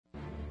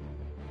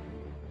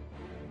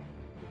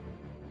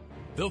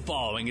The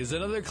following is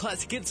another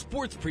Classic Hits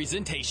Sports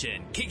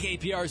presentation.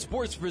 KKPR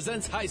Sports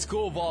presents high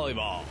school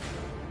volleyball.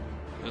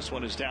 This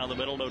one is down the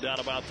middle, no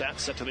doubt about that.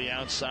 Set to the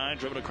outside,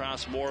 driven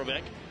across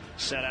Moravec.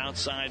 Set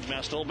outside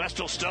Mestel.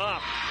 Mestel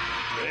stop.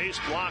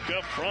 Ace block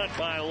up front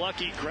by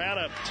Lucky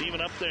Craddock.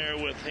 Teaming up there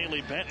with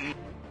Haley Benton.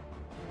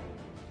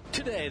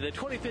 Today, the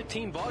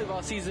 2015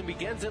 volleyball season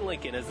begins in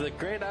Lincoln as the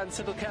Grand Island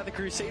Central Catholic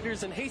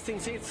Crusaders and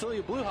Hastings St.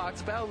 Cecilia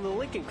Bluehawks battle in the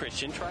Lincoln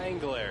Christian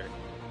Triangular.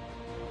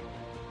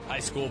 High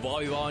school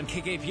volleyball on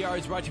KKPR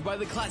is brought to you by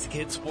the Classic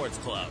Hits Sports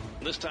Club.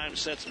 This time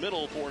sets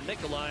middle for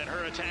Nikolai, and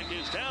her attack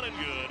is down and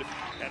good,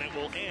 and it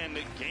will end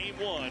game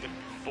one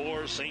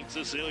for St.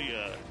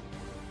 Cecilia.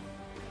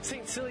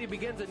 St. Cecilia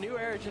begins a new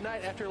era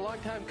tonight after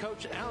longtime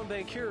coach Alan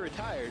Van Keur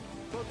retired.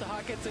 Both the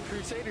Hawkettes and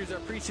Crusaders are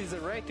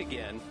preseason ranked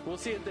again. We'll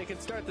see if they can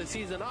start the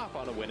season off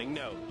on a winning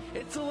note.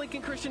 It's the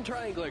Lincoln Christian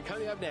Triangular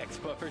coming up next,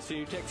 but first the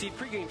New Tech Seed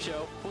pregame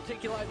show. We'll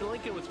take you live to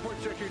Lincoln with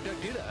Sports Director Doug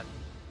Duda.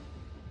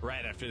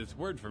 Right after this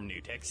word from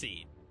New Tech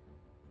Seed.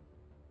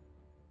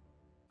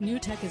 New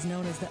Tech is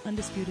known as the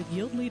undisputed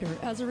yield leader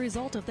as a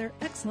result of their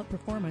excellent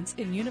performance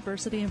in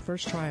university and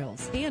first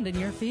trials and in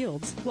your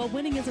fields. While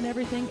winning isn't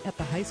everything at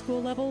the high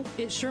school level,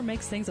 it sure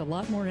makes things a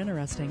lot more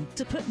interesting.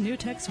 To put New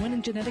Tech's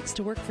winning genetics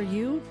to work for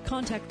you,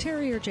 contact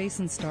Terry or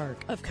Jason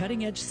Stark of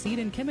Cutting Edge Seed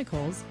and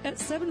Chemicals at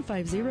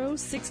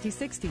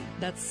 750-6060.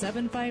 That's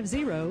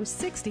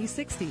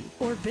 750-6060.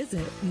 Or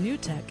visit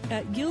newtech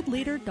at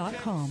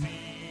yieldleader.com.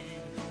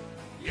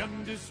 The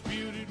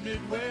undisputed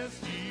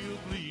Midwest yield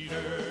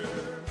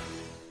leader.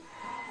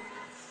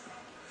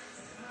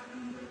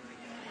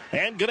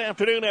 And good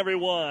afternoon,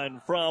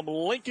 everyone, from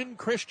Lincoln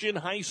Christian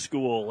High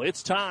School.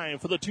 It's time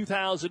for the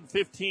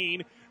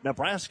 2015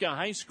 Nebraska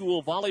High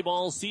School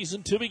volleyball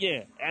season to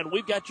begin. And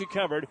we've got you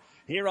covered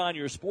here on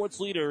your sports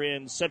leader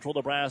in Central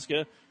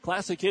Nebraska,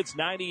 Classic Hits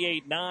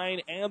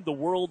 98.9, and the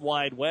World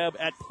Wide Web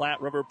at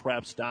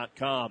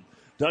PlatteRiverPreps.com.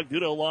 Doug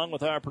Duda along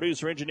with our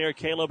producer-engineer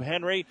Caleb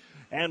Henry.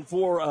 And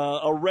for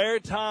a rare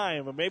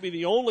time, maybe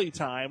the only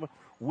time,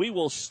 we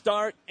will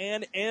start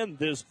and end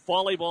this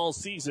volleyball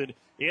season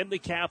in the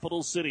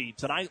capital city.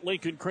 Tonight,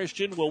 Lincoln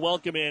Christian will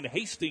welcome in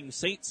Hastings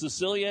St.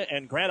 Cecilia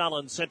and Grand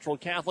Island Central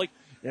Catholic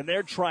in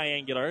their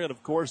triangular. And,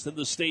 of course, in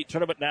the state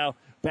tournament now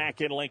back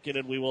in Lincoln,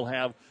 and we will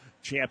have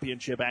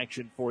championship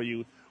action for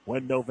you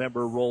when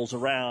November rolls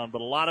around. But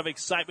a lot of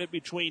excitement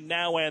between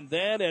now and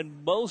then,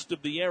 and most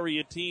of the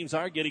area teams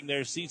are getting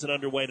their season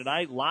underway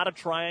tonight. A lot of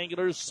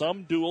triangulars,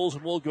 some duels,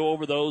 and we'll go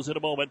over those in a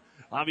moment.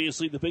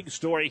 Obviously, the big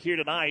story here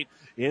tonight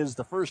is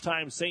the first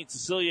time St.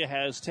 Cecilia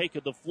has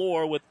taken the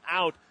floor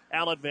without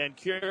Alan Van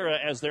Keur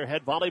as their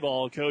head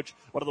volleyball coach,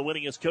 one of the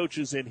winningest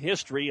coaches in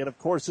history. And, of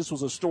course, this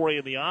was a story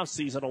in the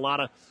offseason. A lot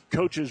of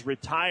coaches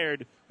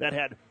retired that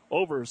had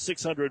over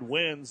 600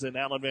 wins, and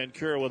Alan Van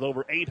Keur with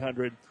over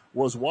 800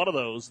 was one of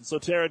those. And so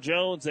Tara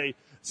Jones, a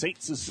St.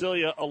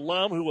 Cecilia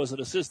alum who was an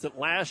assistant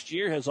last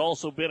year, has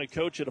also been a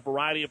coach at a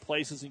variety of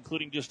places,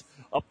 including just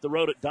up the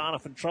road at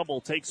Donovan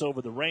Trumbull, takes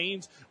over the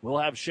reins. We'll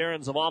have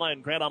Sharon Zavala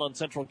and Grand Island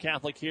Central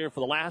Catholic here for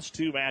the last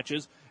two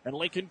matches. And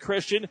Lincoln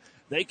Christian,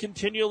 they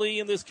continually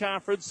in this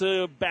conference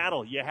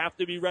battle. You have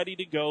to be ready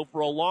to go. For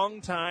a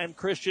long time,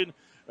 Christian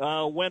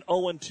went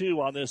 0-2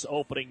 on this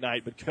opening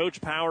night. But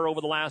Coach Power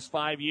over the last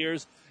 5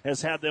 years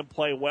has had them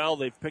play well.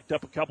 They've picked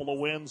up a couple of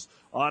wins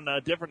on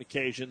different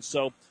occasions.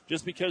 So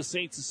just because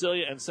St.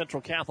 Cecilia and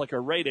Central Catholic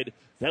are rated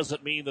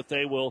doesn't mean that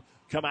they will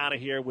come out of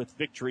here with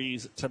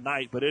victories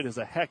tonight. But it is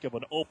a heck of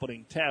an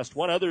opening test.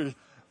 One other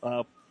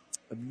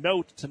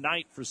note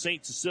tonight for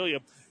St. Cecilia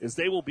is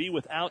they will be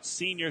without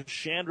senior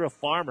Chandra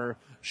Farmer.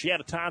 She had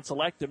a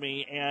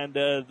tonsillectomy, and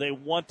they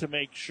want to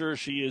make sure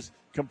she is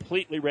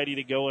completely ready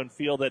to go and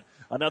feel that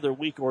another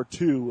week or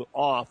two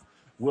off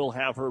will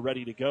have her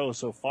ready to go.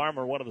 So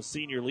Farmer, one of the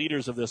senior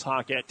leaders of this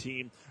Hawkette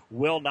team,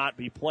 will not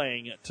be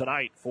playing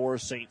tonight for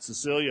St.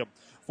 Cecilia.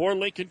 For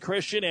Lincoln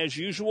Christian, as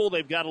usual,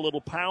 they've got a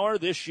little power.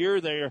 This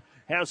year they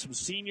have some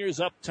seniors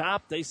up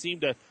top. They seem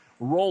to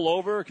roll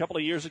over. A couple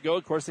of years ago,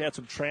 of course, they had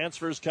some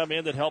transfers come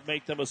in that helped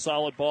make them a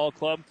solid ball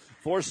club.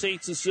 For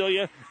St.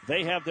 Cecilia,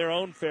 they have their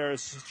own fair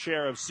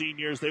share of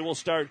seniors. They will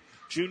start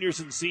juniors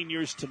and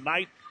seniors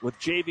tonight with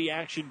JV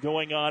action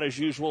going on as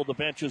usual. The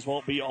benches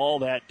won't be all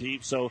that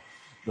deep, so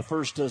the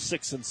first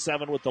 6 and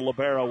 7 with the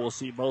libero will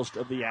see most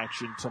of the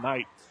action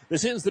tonight.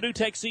 This is the New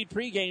Tech Seed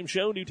pregame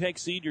show. New Tech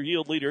Seed, your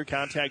yield leader.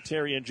 Contact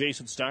Terry and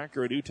Jason Stark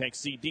or a New Tech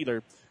Seed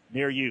dealer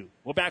near you.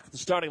 We're back with the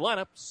starting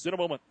lineups in a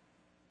moment.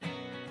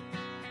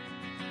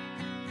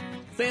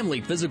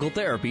 Family Physical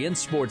Therapy and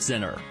Sports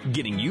Center,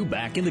 getting you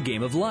back in the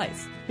game of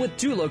life. With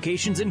 2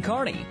 locations in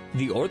Kearney,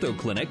 the Ortho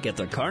Clinic at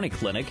the Kearney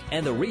Clinic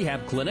and the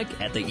Rehab Clinic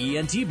at the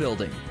ENT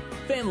Building.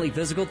 Family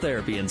Physical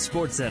Therapy and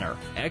Sports Center,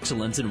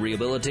 excellence in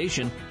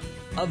rehabilitation.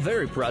 A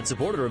very proud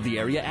supporter of the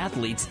area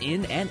athletes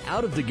in and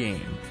out of the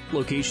game.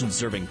 Locations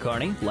serving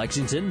Kearney,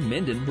 Lexington,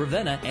 Minden,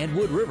 Ravenna, and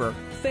Wood River.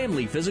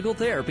 Family Physical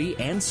Therapy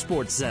and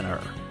Sports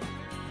Center.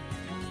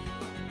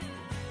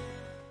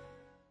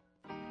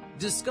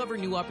 Discover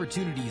new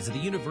opportunities at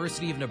the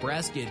University of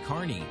Nebraska at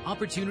Kearney.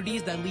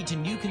 Opportunities that lead to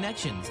new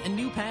connections and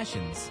new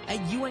passions. At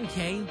UNK,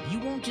 you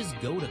won't just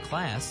go to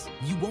class.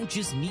 You won't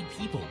just meet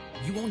people.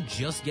 You won't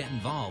just get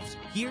involved.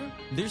 Here,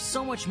 there's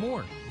so much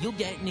more. You'll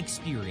get an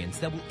experience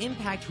that will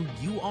impact who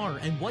you are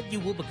and what you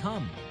will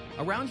become.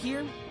 Around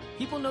here,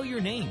 people know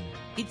your name.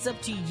 It's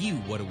up to you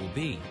what it will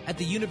be. At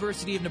the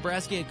University of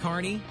Nebraska at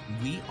Kearney,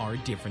 we are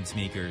difference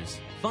makers.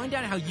 Find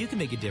out how you can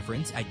make a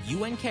difference at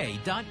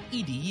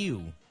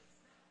unk.edu.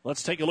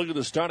 Let's take a look at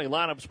the starting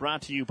lineups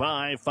brought to you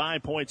by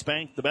 5 Points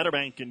Bank, the better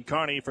bank in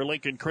Kearney. For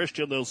Lincoln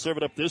Christian, they'll serve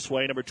it up this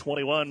way. Number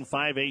 21,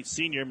 5'8"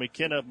 senior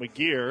McKenna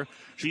McGear.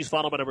 She's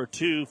followed by number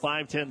 2,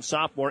 5'10"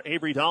 sophomore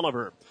Avery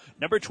Dolliver.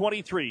 Number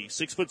 23,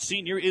 6'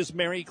 senior is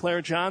Mary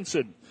Claire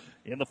Johnson.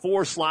 In the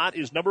 4 slot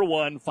is number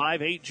 1,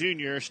 5'8"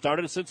 junior,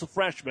 started since a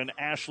freshman,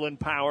 Ashlyn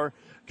Power,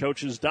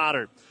 coach's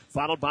daughter.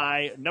 Followed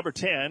by number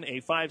 10,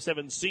 a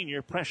 5'7"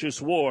 senior,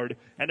 Precious Ward.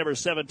 And number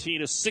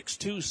 17, a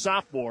 6'2"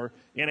 sophomore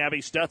in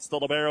Abby Stutz, the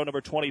libero.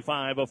 Number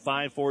 25, a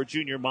 5'4"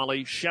 junior,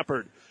 Molly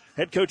Shepard.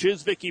 Head coach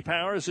is Vicki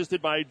Power,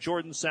 assisted by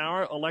Jordan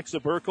Sauer, Alexa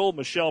Burkle,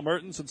 Michelle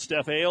Mertens, and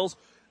Steph Ailes.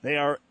 They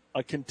are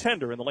a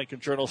contender in the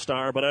Lincoln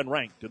Journal-Star, but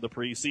unranked in the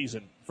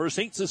preseason. For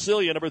St.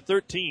 Cecilia, number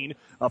 13,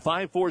 a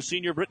 5'4"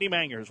 senior, Brittany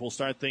Mangers, will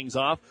start things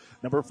off.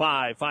 Number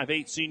 5,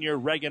 5'8" senior,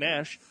 Reagan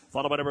Esch,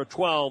 followed by number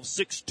 12,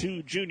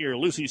 6'2" junior,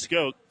 Lucy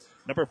Skoke.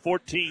 Number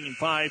 14,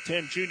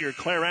 5'10" junior,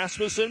 Claire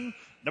Asmussen.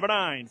 Number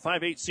 9,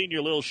 5'8"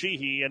 senior, Lil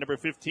Sheehy. And number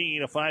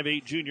 15, a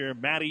 5'8" junior,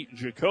 Maddie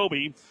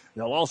Jacoby.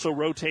 They'll also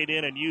rotate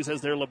in and use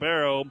as their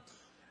libero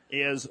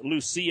is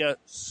Lucia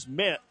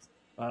Smith.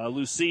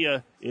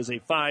 Lucia is a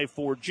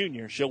 5'4"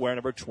 junior. She'll wear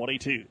number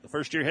 22. The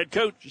first-year head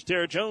coach is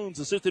Tara Jones,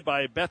 assisted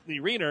by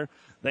Bethany Riener.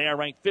 They are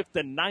ranked 5th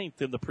and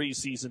 9th in the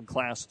preseason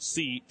Class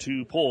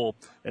C2 poll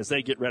as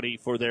they get ready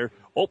for their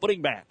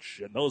opening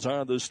match. And those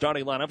are the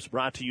starting lineups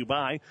brought to you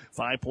by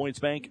 5 Points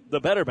Bank, the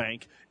better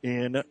bank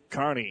in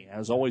Kearney.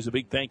 As always, a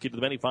big thank you to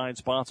the many fine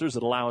sponsors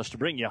that allow us to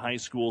bring you high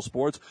school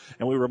sports.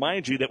 And we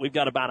remind you that we've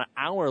got about an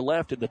hour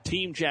left in the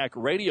Team Jack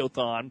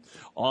Radiothon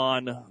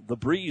on the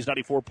Breeze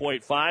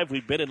 94.5.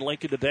 We've been in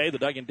Lincoln today, the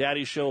Doug and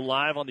Daddy Show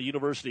live on the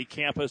university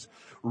campus,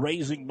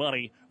 raising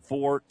money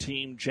for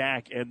Team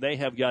Jack, and they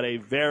have got a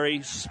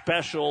very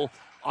special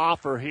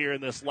offer here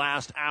in this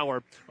last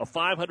hour. A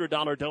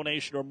 $500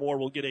 donation or more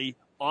will get a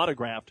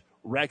autographed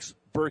Rex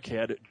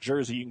Burkhead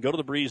jersey. You can go to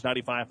the Breeze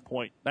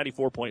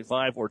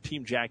 94.5 or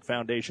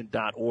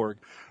teamjackfoundation.org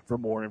for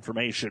more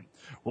information.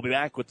 We'll be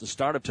back with the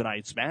start of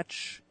tonight's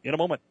match in a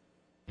moment.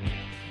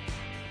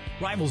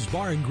 Rivals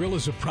Bar and Grill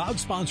is a proud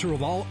sponsor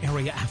of all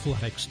area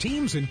athletics.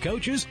 Teams and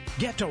coaches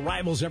get to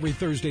Rivals every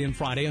Thursday and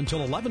Friday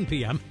until 11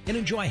 p.m. and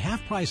enjoy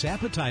half-price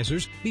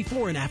appetizers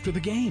before and after the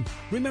game.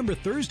 Remember,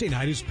 Thursday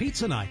night is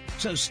pizza night,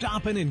 so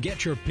stop in and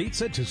get your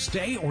pizza to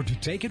stay or to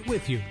take it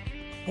with you.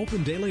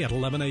 Open daily at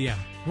 11 a.m.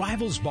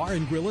 Rivals Bar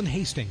and Grill in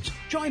Hastings.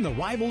 Join the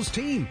Rivals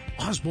team.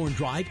 Osborne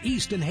Drive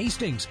East in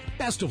Hastings.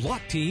 Best of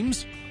luck,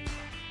 teams.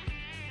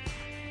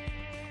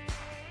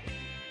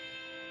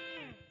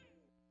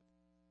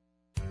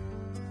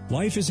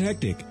 Life is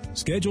hectic.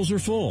 Schedules are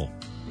full.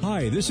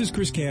 Hi, this is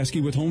Chris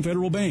Caskey with Home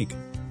Federal Bank.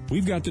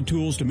 We've got the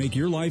tools to make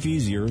your life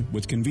easier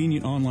with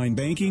convenient online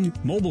banking,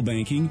 mobile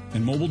banking,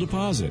 and mobile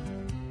deposit.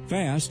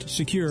 Fast,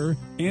 secure,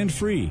 and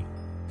free,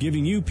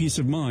 giving you peace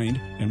of mind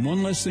and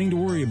one less thing to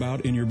worry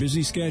about in your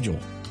busy schedule.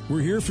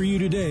 We're here for you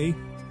today.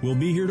 We'll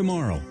be here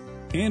tomorrow.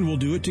 And we'll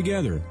do it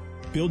together.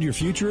 Build your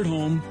future at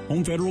home.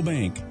 Home Federal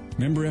Bank.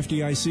 Member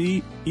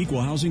FDIC,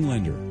 Equal Housing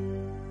Lender.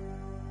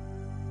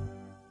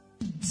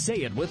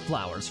 Say it with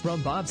flowers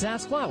from Bob's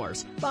Ass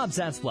Flowers. Bob's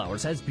Ass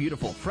Flowers has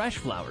beautiful fresh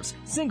flowers,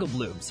 single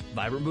blooms,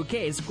 vibrant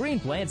bouquets, green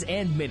plants,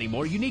 and many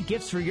more unique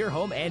gifts for your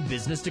home and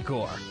business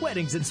decor.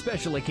 Weddings and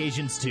special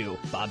occasions too.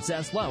 Bob's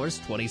Ass Flowers,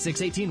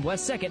 2618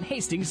 West 2nd,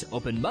 Hastings,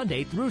 open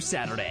Monday through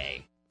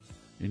Saturday.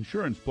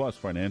 Insurance Plus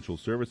Financial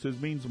Services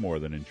means more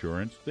than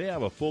insurance. They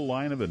have a full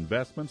line of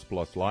investments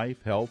plus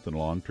life, health, and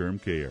long-term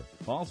care.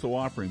 Also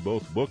offering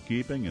both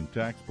bookkeeping and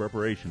tax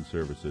preparation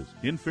services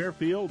in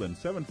Fairfield and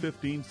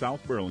 715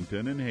 South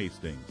Burlington in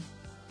Hastings.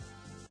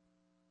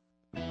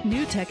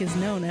 New Tech is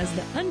known as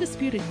the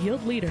undisputed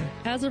yield leader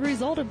as a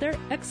result of their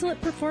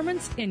excellent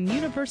performance in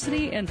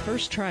university and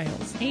first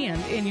trials and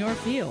in your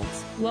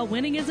fields. While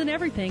winning isn't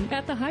everything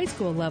at the high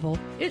school level,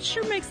 it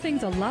sure makes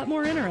things a lot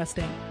more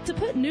interesting. To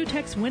put New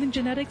Tech's winning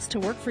genetics to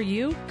work for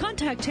you,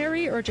 contact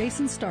Terry or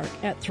Jason Stark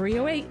at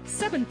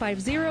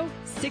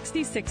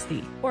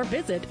 308-750-6060 or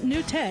visit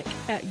newtech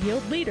at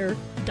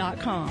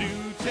yieldleader.com.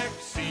 New Tech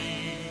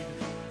Seed,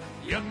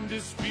 the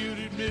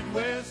undisputed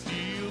Midwest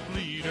yield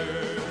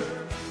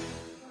leader.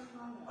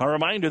 A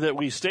reminder that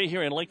we stay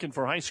here in Lincoln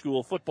for high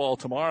school football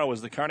tomorrow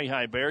as the Kearney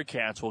High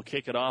Bearcats will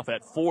kick it off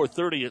at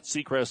 4:30 at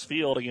Seacrest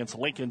Field against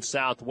Lincoln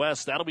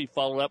Southwest. That'll be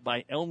followed up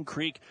by Elm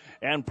Creek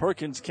and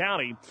Perkins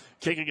County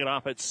kicking it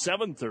off at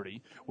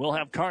 7:30. We'll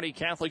have Kearney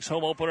Catholic's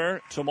home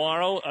opener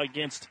tomorrow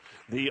against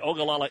the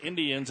Ogallala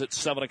Indians at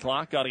 7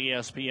 o'clock on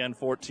ESPN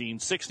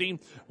 1460.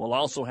 We'll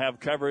also have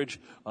coverage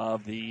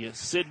of the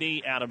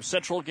Sidney Adams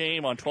Central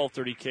game on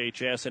 1230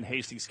 KHS and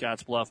Hastings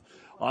Scottsbluff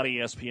on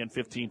ESPN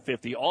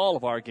 1550. All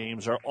of our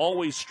games are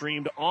always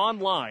streamed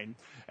online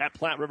at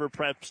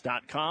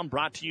PlatteRiverPreps.com.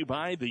 Brought to you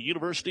by the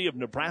University of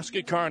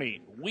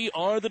Nebraska-Kearney. We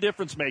are the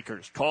difference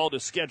makers. Call to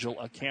schedule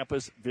a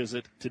campus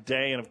visit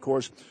today. And, of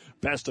course,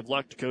 best of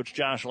luck to Coach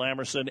Josh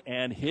Lamerson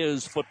and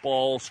his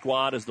football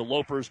squad as the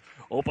Lopers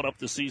open up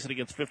the season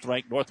against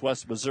 5th-ranked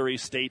Northwest Missouri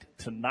State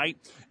tonight.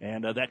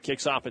 And that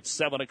kicks off at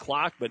 7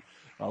 o'clock. But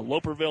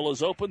Loperville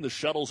is open. The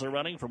shuttles are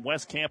running from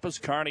West Campus,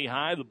 Kearney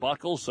High, the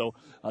Buckle. So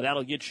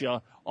that'll get you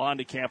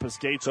onto campus.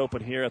 Gates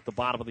open here at the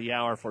bottom of the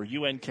hour for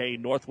UNK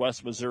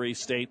Northwest Missouri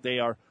State. They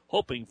are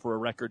hoping for a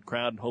record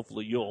crowd, and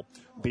hopefully you'll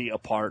be a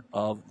part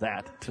of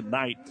that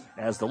tonight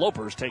as the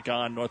Lopers take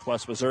on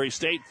Northwest Missouri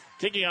State.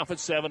 Kicking off at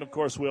 7. Of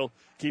course, we'll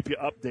keep you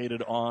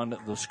updated on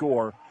the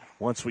score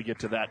once we get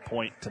to that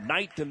point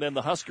tonight. And then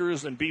the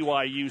Huskers and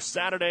BYU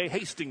Saturday.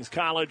 Hastings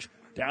College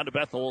down to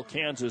Bethel,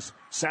 Kansas,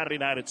 Saturday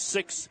night at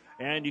 6.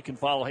 And you can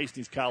follow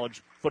Hastings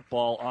College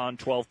football on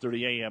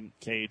 12:30 a.m.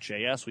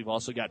 KHAS. We've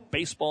also got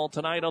baseball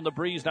tonight on the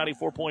Breeze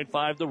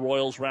 94.5. The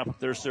Royals wrap up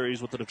their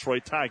series with the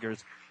Detroit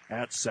Tigers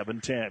at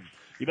 7:10.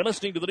 You've been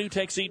listening to the New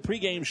Tech Seed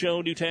pregame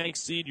show. New Tech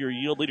Seed, your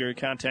yield leader.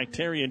 Contact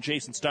Terry and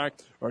Jason Stark,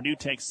 or New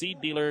Tech Seed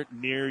dealer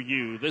near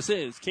you. This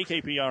is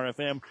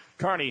KKPR-FM,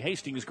 Kearney,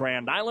 Hastings,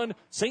 Grand Island,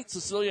 St.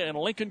 Cecilia, and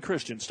Lincoln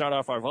Christian. Start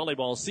off our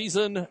volleyball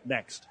season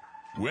next.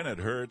 When it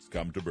hurts,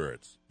 come to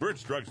Burt's.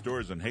 Burt's Drug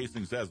Stores in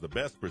Hastings has the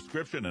best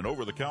prescription and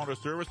over-the-counter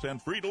service and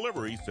free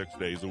delivery 6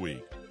 days a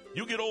week.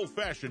 You get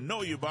old-fashioned,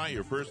 know you buy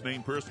your first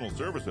name personal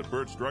service at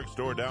Burt's Drug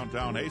Store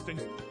downtown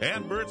Hastings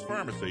and Burt's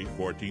Pharmacy,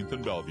 14th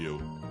and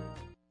Bellevue.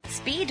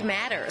 Speed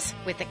matters.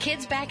 With the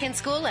kids back in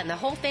school and the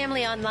whole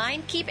family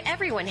online, keep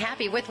everyone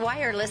happy with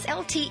wireless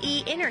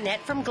LTE internet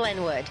from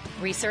Glenwood.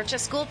 Research a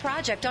school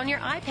project on your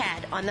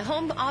iPad, on the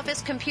home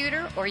office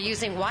computer, or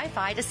using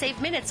Wi-Fi to save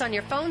minutes on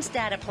your phone's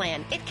data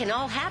plan. It can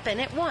all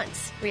happen at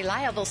once.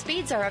 Reliable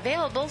speeds are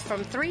available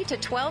from 3 to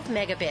 12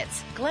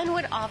 megabits.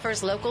 Glenwood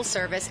offers local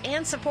service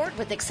and support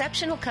with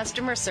exceptional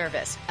customer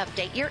service.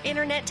 Update your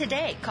internet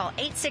today. Call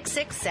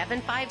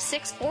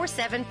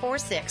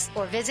 866-756-4746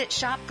 or visit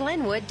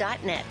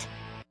shopglenwood.net.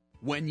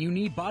 When you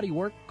need body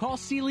work, call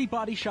Seeley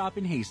Body Shop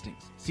in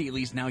Hastings.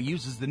 Seeley's now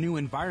uses the new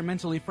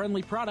environmentally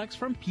friendly products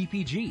from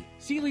PPG.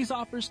 Seeley's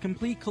offers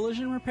complete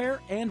collision repair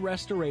and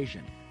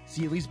restoration.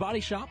 Seeley's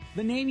Body Shop,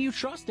 the name you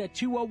trust at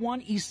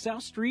 201 East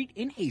South Street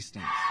in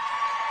Hastings.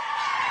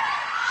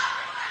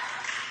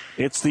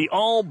 It's the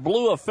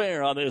all-blue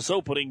affair on this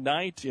opening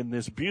night in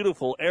this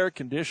beautiful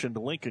air-conditioned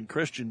Lincoln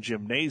Christian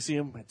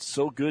Gymnasium. It's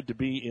so good to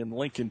be in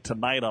Lincoln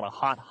tonight on a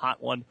hot,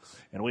 hot one,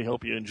 and we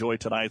hope you enjoy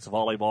tonight's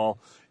volleyball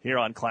here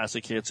on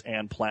Classic Hits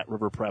and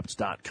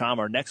PlatteRiverPreps.com.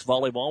 Our next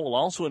volleyball will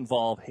also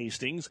involve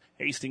Hastings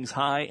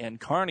High, and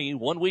Kearney.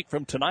 1 week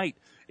from tonight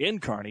in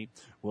Kearney,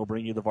 we'll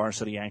bring you the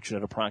varsity action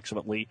at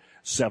approximately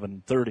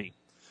 7:30.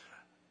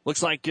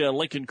 Looks like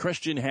Lincoln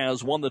Christian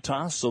has won the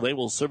toss, so they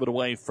will serve it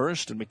away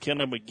first, and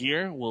McKenna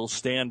McGear will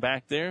stand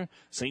back there.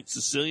 St.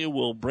 Cecilia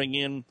will bring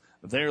in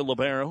their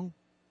libero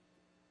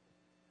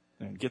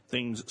and get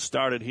things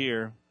started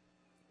here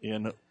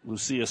in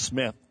Lucia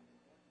Smith.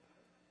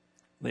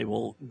 They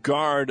will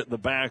guard the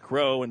back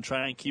row and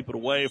try and keep it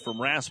away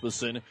from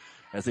Rasmussen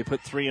as they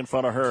put 3 in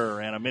front of her.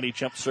 And a mini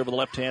jump serve with the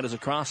left hand is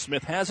across.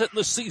 Smith has it, and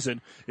the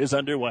season is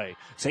underway.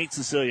 St.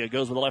 Cecilia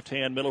goes with the left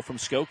hand middle from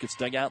Skoke. It's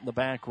dug out in the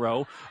back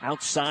row.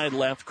 Outside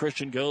left,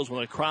 Christian goes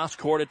with a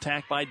cross-court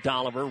attack by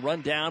Dolliver.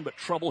 Run down, but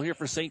trouble here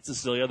for St.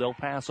 Cecilia. They'll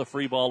pass a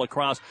free ball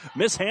across.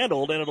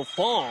 Mishandled, and it'll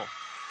fall.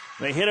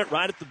 They hit it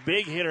right at the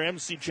big hitter,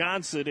 MC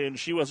Johnson, and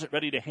she wasn't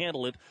ready to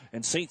handle it.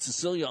 And St.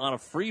 Cecilia on a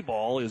free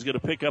ball is going to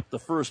pick up the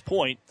first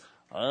point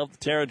of the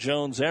Tara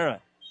Jones era.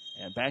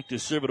 And back to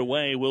serve it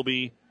away will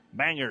be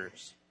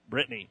Bangers.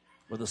 Brittany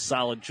with a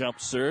solid jump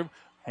serve.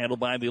 Handled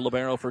by the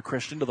libero for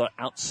Christian to the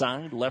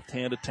outside. Left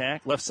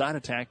side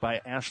attack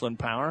by Ashlyn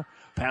Power.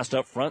 Passed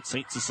up front.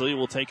 St. Cecilia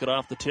will take it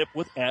off the tip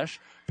with Esch.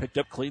 Picked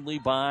up cleanly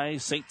by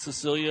St.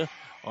 Cecilia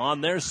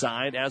on their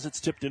side as it's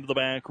tipped into the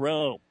back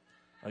row.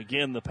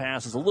 Again, the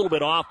pass is a little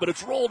bit off, but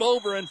it's rolled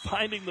over, and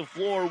finding the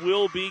floor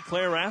will be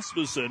Claire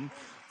Rasmussen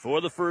for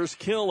the first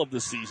kill of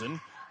the season.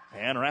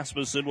 And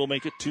Rasmussen will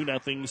make it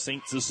 2-0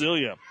 St.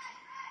 Cecilia.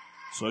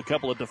 So a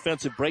couple of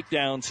defensive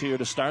breakdowns here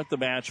to start the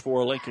match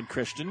for Lincoln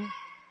Christian.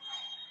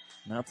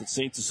 Not that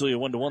St. Cecilia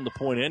 1-1 the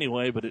point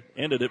anyway, but it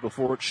ended it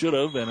before it should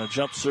have. And a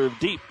jump serve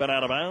deep but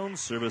out of bounds.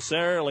 Service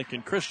error,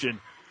 Lincoln Christian.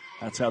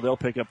 That's how they'll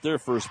pick up their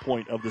first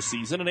point of the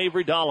season. And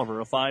Avery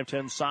Dolliver, a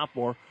 5'10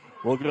 sophomore,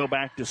 will go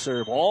back to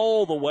serve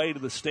all the way to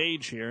the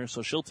stage here.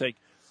 So she'll take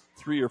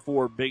 3 or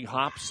 4 big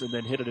hops and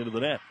then hit it into the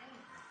net.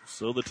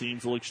 So the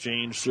teams will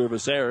exchange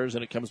service errors,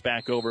 and it comes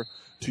back over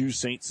to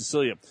St.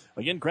 Cecilia.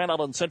 Again, Grand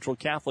Island Central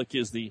Catholic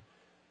is the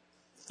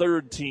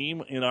third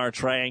team in our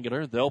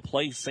triangular. They'll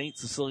play St.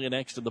 Cecilia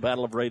next in the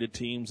battle of rated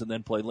teams and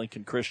then play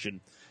Lincoln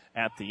Christian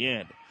at the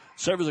end.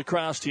 Serve is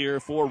across here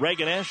for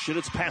Reagan Esch, and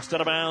it's passed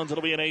out of bounds.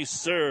 It'll be an ace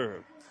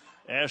serve.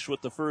 Esch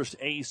with the first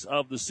ace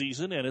of the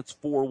season, and it's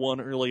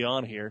 4-1 early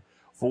on here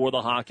for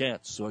the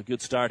Hawkettes. So a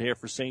good start here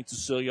for St.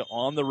 Cecilia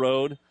on the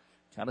road.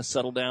 Kind of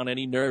settle down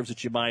any nerves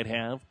that you might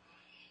have.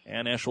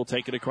 And Esch will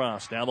take it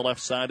across. Down the left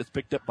side, it's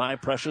picked up by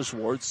Precious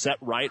Ward. Set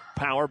right,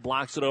 Power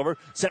blocks it over.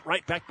 Set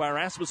right back by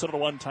Rasmussen at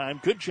one time.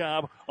 Good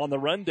job on the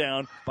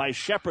rundown by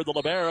Shepard, the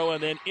libero.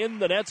 And then in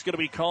the net's going to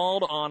be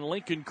called on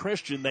Lincoln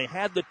Christian. They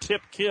had the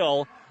tip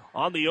kill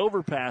on the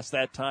overpass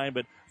that time,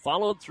 but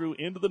followed through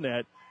into the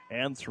net.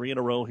 And 3 in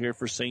a row here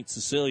for St.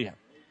 Cecilia.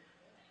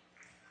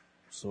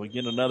 So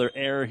again, another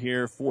error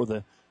here for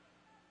the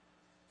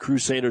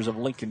Crusaders of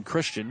Lincoln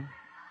Christian.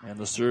 And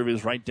the serve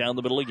is right down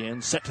the middle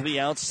again. Set to the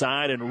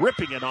outside and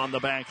ripping it on the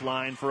back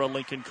line for a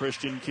Lincoln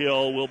Christian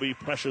kill will be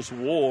Precious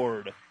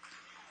Ward.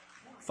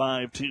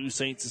 5-2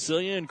 St.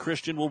 Cecilia, and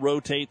Christian will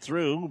rotate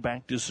through.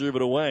 Back to serve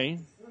it away.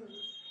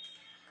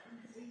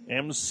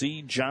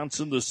 MC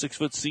Johnson, the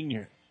 6-foot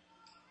senior.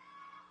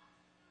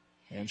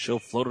 And she'll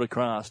float it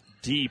across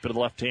deep into the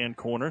left-hand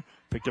corner.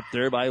 Picked up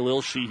there by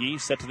Lil Sheehy.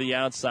 Set to the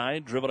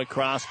outside. Driven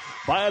across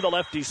by the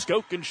lefty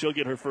Skoke, and she'll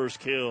get her first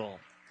kill.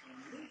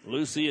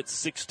 Lucy at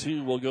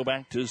 6'2" will go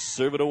back to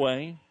serve it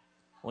away.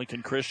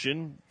 Lincoln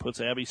Christian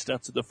puts Abby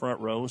Stutz at the front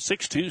row.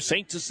 6'2",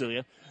 St.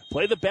 Cecilia.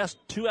 Play the best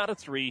 2 out of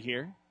 3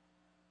 here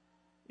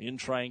in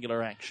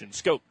triangular action.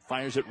 Skoke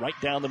fires it right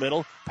down the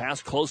middle.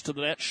 Pass close to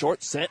the net.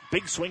 Short set.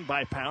 Big swing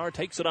by Power.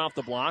 Takes it off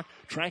the block.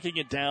 Tracking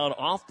it down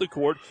off the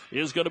court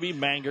is going to be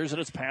Mangers, and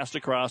it's passed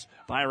across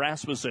by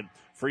Rasmussen.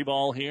 Free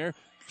ball here.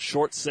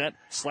 Short set.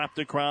 Slapped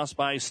across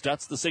by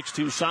Stutz, the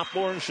 6'2"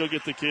 sophomore, and she'll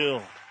get the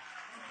kill.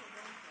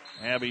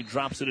 Abby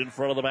drops it in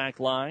front of the back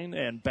line,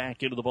 and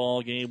back into the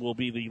ball game will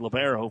be the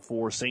libero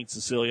for St.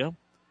 Cecilia.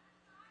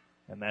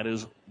 And that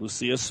is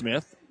Lucia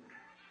Smith.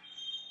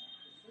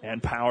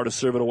 And Power to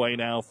serve it away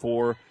now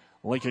for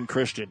Lincoln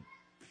Christian.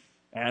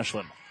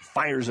 Ashland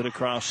fires it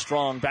across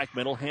strong back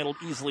middle, handled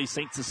easily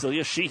St.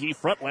 Cecilia. Sheehy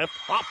front left,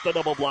 off the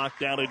double block,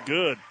 down and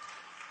good.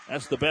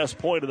 That's the best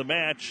point of the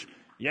match.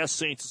 Yes,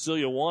 St.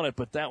 Cecilia won it,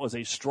 but that was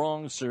a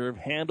strong serve,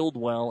 handled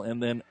well,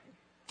 and then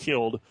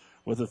killed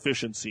with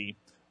efficiency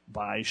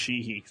by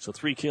Sheehy. So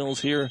 3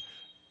 kills here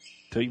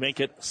to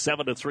make it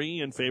 7-3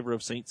 in favor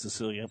of St.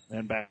 Cecilia.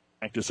 And back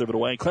to serve it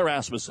away. Claire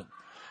Rasmussen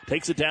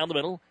takes it down the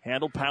middle.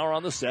 Handled Power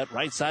on the set.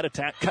 Right side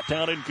attack. Cut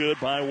down and good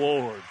by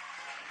Ward.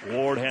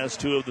 Ward has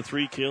 2 of the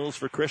 3 kills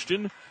for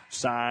Christian.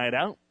 Side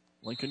out.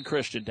 Lincoln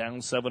Christian down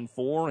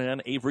 7-4.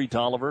 And Avery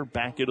Dolliver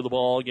back into the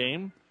ball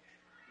game.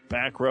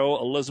 Back row,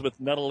 Elizabeth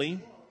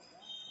Nuttalley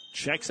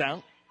checks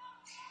out.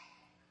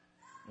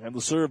 And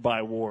the serve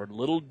by Ward. A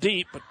little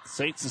deep, but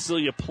St.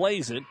 Cecilia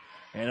plays it,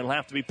 and it'll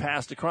have to be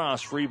passed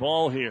across. Free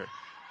ball here.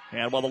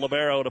 And while the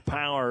libero to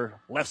Power,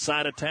 left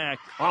side attack,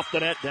 off the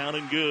net, down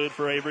and good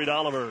for Avery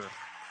Dolliver.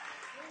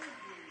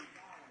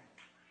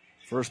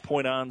 First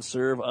point on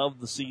serve of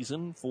the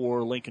season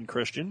for Lincoln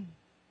Christian.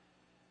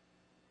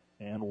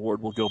 And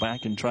Ward will go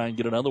back and try and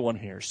get another one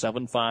here.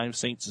 7-5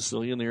 St.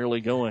 Cecilia in the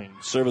early going.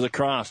 Serve is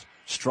across.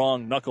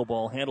 Strong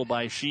knuckleball handled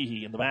by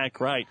Sheehy in the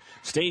back right.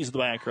 Stays in the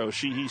back row.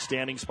 Sheehy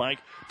standing spike.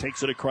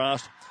 Takes it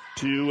across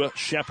to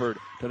Shepard.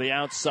 To the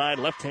outside.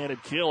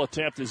 Left-handed kill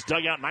attempt is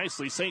dug out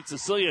nicely. St.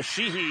 Cecilia.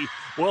 Sheehy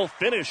will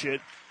finish it.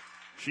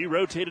 She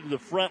rotated to the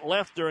front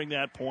left during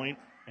that point.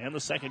 And the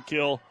second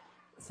kill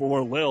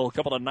for Lil. A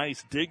couple of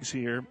nice digs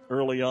here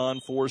early on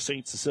for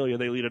St. Cecilia.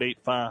 They lead at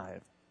 8-5.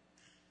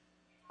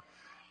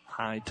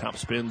 High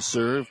topspin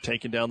serve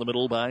taken down the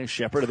middle by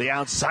Shepard. To the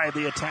outside,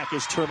 the attack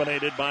is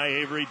terminated by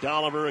Avery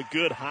Dolliver. A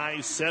good high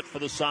set for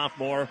the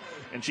sophomore,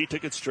 and she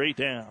took it straight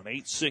down.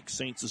 8-6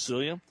 St.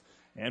 Cecilia.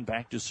 And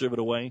back to serve it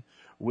away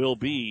will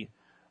be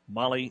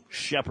Molly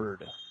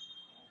Shepard.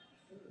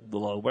 The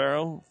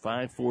libero,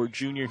 5'4"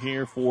 junior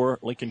here for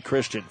Lincoln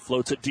Christian.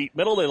 Floats it deep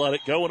middle. They let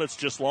it go, and it's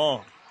just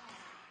long.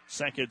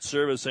 Second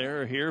service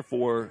error here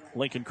for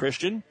Lincoln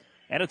Christian,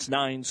 and it's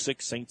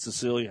 9-6 St.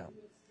 Cecilia.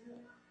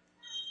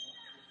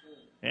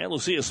 And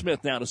Lucia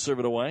Smith now to serve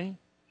it away.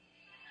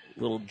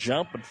 Little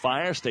jump and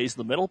fire, stays in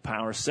the middle.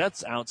 Power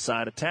sets,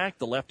 outside attack.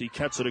 The lefty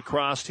cuts it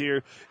across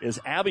here is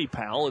Abby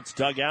Powell. It's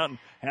dug out and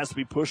has to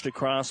be pushed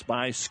across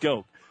by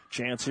Skoke.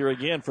 Chance here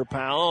again for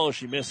Powell. Oh,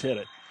 she mishit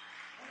it.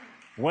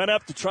 Went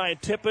up to try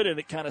and tip it, and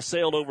it kind of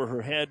sailed over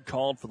her head.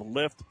 Called for the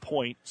lift.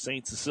 Point,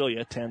 St.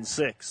 Cecilia,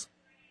 10-6.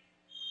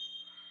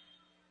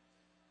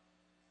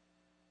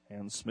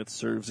 And Smith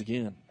serves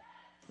again.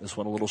 This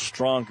one a little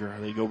stronger.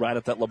 They go right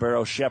at that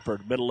libero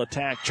Shepard. Middle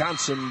attack.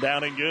 Johnson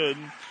down and good.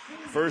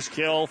 First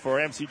kill for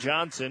MC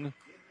Johnson.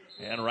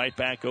 And right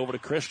back over to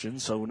Christian.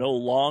 So no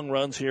long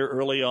runs here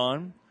early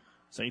on.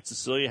 St.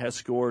 Cecilia has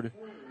scored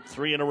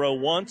 3 in a row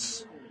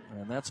once.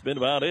 And that's been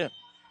about it.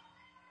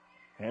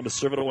 And to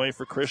serve it away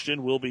for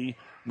Christian will be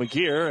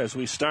McGear as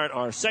we start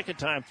our second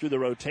time through the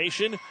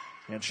rotation.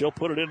 and she'll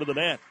put it into the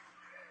net.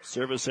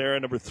 Service error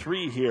number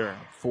 3 here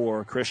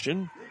for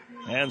Christian.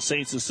 And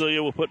St.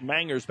 Cecilia will put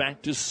Mangers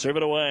back to serve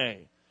it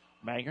away.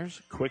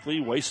 Mangers quickly,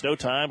 waste no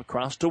time,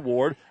 across to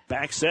Ward.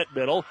 Back set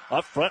middle,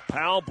 up front,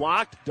 Powell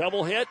blocked,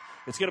 double hit.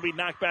 It's going to be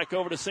knocked back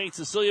over to St.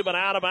 Cecilia, but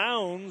out of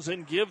bounds,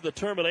 and give the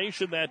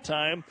termination that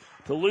time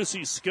to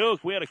Lucy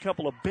Skoke. We had a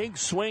couple of big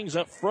swings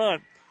up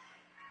front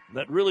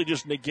that really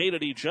just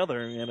negated each other,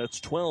 and it's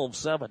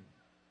 12-7.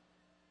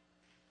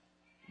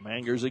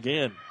 Mangers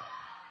again.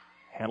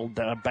 Handled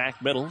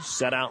back middle,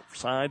 set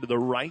outside to the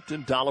right,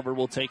 and Dolliver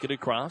will take it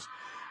across.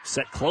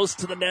 Set close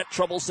to the net,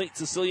 trouble St.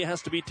 Cecilia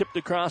has to be tipped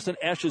across, and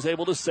Esch is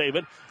able to save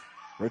it.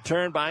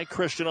 Returned by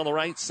Christian on the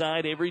right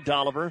side, Avery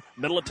Dolliver.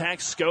 Middle attack,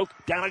 Skoke,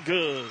 down and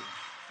good.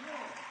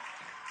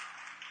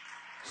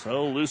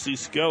 So Lucy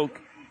Skoke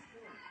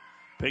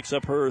picks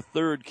up her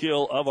 3rd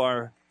kill of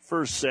our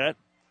first set.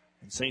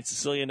 And St.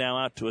 Cecilia now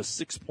out to a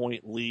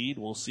 6-point lead.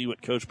 We'll see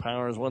what Coach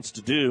Powers wants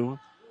to do.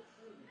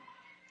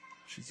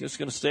 She's just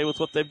going to stay with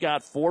what they've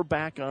got. 4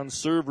 back on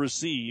serve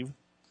receive.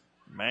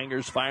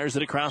 Mangers fires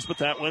it across, but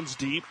that one's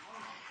deep.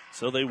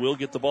 So they will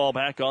get the ball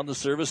back on the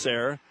service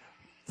error.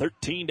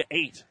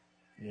 13-8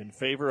 in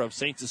favor of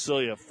St.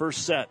 Cecilia.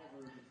 First set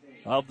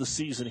of the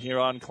season here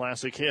on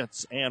Classic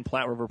Hits and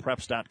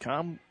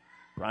PlatteRiverPreps.com.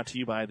 Brought to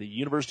you by the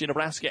University of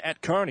Nebraska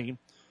at Kearney.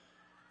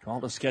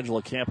 Call to schedule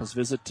a campus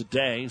visit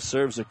today.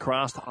 Serves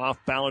across,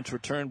 off-balance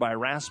return by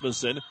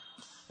Rasmussen.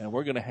 And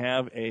we're going to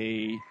have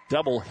a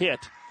double hit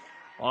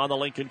on the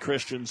Lincoln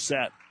Christian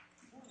set.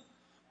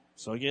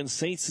 So again,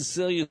 St.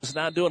 Cecilia is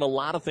not doing a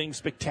lot of things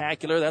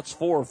spectacular. That's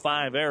 4 or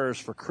 5 errors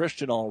for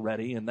Christian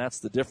already, and that's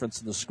the difference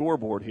in the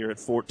scoreboard here at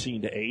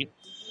 14-8.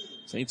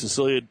 St.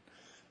 Cecilia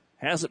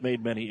hasn't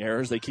made many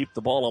errors. They keep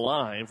the ball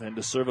alive, and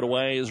to serve it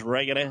away is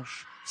Reagan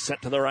Esch.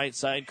 Set to the right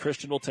side.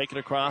 Christian will take it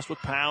across with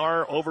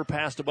power.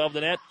 Overpassed above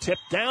the net.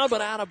 Tipped down,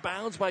 but out of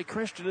bounds by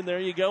Christian, and there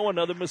you go,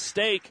 another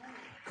mistake.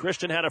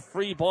 Christian had a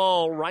free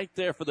ball right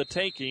there for the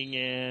taking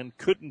and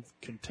couldn't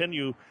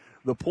continue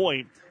the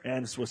point.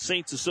 And with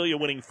St. Cecilia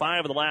winning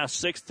 5 of the last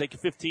 6, take a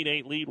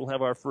 15-8 lead. We'll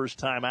have our first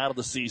time out of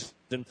the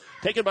season.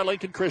 Taken by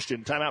Lincoln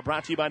Christian. Timeout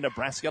brought to you by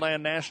Nebraska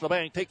Land National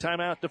Bank. Take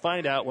time out to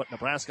find out what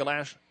Nebraska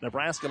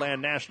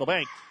Land National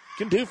Bank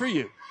can do for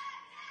you.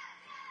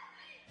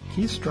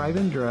 Keith's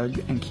Drive-In Drug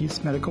and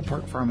Keith's Medical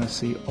Park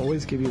Pharmacy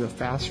always give you the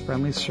fast,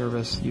 friendly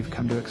service you've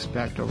come to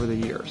expect over the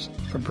years.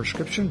 From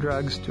prescription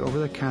drugs to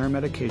over-the-counter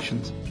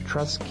medications,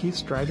 trust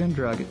Keith's Drive-In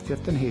Drug at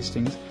 5th and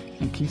Hastings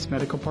and Keith's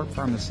Medical Park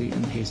Pharmacy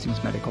in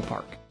Hastings Medical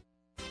Park.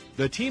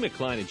 The team at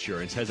Klein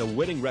Insurance has a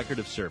winning record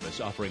of service,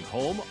 offering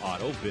home,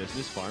 auto,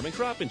 business, farm, and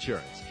crop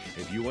insurance.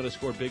 If you want to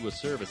score big with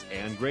service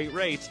and great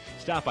rates,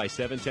 stop by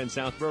 710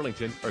 South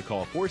Burlington or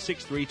call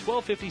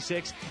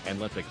 463-1256 and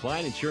let the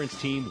Klein Insurance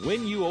team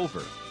win you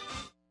over.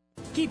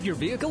 Keep your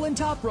vehicle in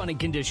top running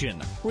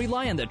condition.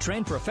 Rely on the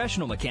trained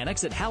professional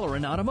mechanics at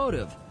Halloran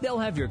Automotive. They'll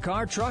have your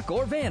car, truck,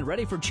 or van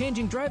ready for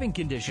changing driving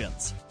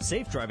conditions.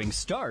 Safe driving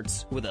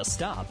starts with a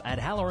stop at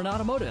Halloran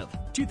Automotive,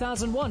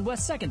 2001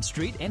 West 2nd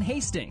Street in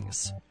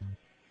Hastings.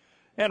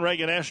 And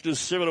Reagan Esch to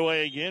serve it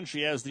away again.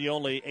 She has the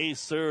only ace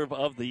serve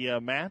of the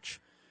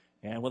match.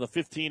 And with a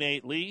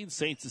 15-8 lead,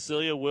 St.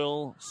 Cecilia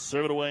will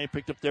serve it away.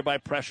 Picked up there by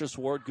Precious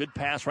Ward. Good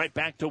pass right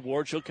back to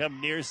Ward. She'll come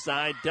near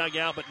side. Dug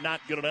out, but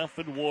not good enough.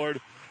 And Ward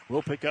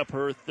will pick up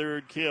her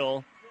 3rd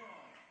kill.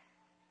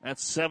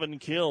 That's 7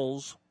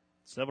 kills.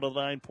 7 of the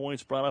 9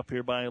 points brought up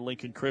here by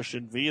Lincoln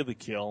Christian via the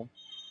kill.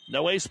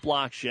 No ace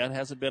blocks yet.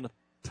 Hasn't been a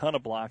ton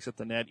of blocks at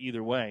the net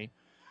either way.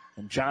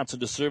 And Johnson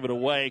to serve it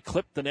away.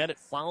 Clipped the net. It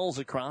fouls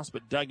across,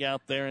 but dug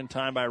out there in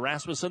time by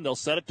Rasmussen. They'll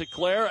set it to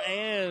Claire,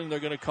 and they're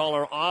going to call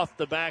her off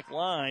the back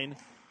line.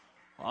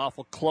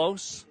 Awful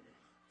close.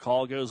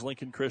 Call goes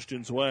Lincoln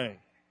Christian's way.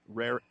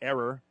 Rare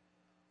error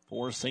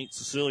for St.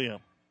 Cecilia.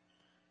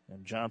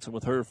 And Johnson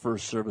with her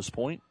first service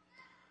point.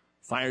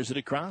 Fires it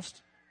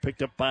across.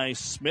 Picked up by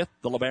Smith,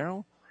 the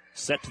libero.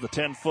 Set to the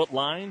 10-foot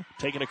line.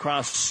 Taken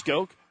across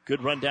Skoke.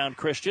 Good run down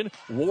Christian.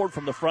 Ward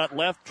from the front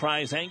left.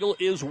 Tries angle.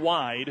 Is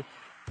wide.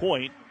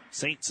 Point,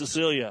 St.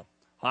 Cecilia.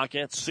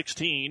 Hawkettes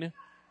 16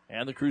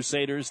 and the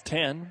Crusaders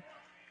 10.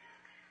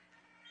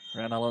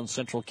 Grand Island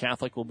Central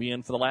Catholic will be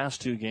in for the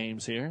last 2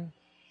 games here.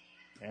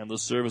 And the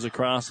serve is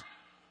across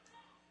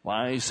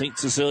by St.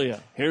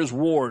 Cecilia. Here's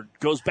Ward.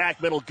 Goes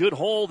back middle. Good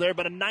hole there,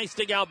 but a nice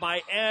dig out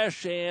by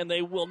Esch, and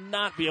they will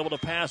not be able to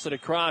pass it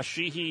across.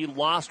 Sheehy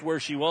lost where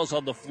she was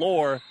on the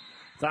floor.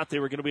 Thought they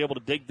were going to be able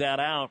to dig that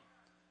out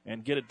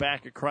and get it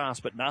back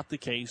across, but not the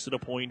case. At a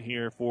point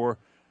here for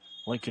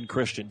Lincoln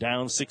Christian.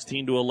 Down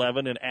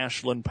 16-11, and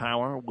Ashlyn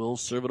Power will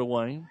serve it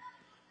away.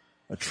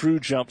 A true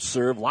jump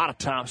serve. A lot of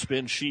top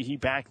spin. Sheehy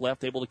back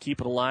left, able to keep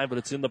it alive, but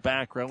it's in the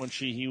back row, and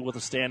Sheehy with a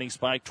standing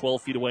spike,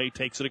 12 feet away,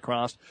 takes it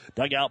across.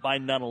 Dug out by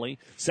Nunnally.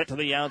 Set to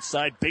the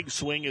outside. Big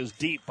swing is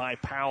deep by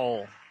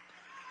Powell.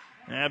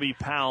 Abby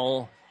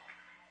Powell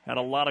had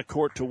a lot of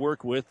court to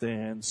work with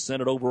and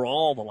sent it over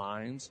all the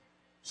lines.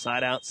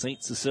 Side out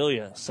St.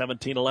 Cecilia,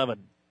 17-11.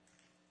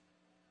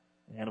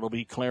 And it'll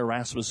be Claire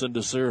Rasmussen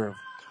to serve.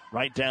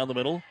 Right down the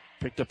middle.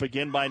 Picked up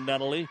again by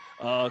Nunnally.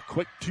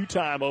 Quick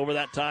two-time over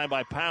that time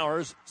by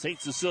Powers.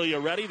 St. Cecilia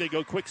ready. They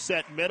go quick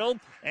set middle.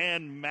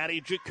 And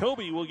Maddie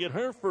Jacoby will get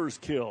her first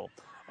kill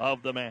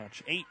of the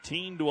match.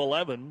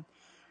 18-11.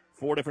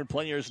 4 different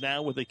players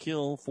now with a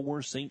kill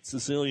for St.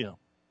 Cecilia.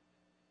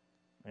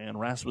 And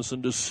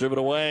Rasmussen to serve it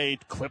away.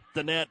 Clip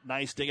the net.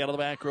 Nice dig out of the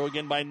back row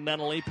again by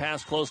Nunnally.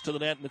 Pass close to the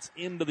net, and it's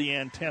into the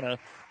antenna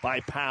by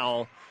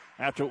Powell.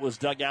 After it was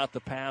dug out, the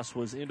pass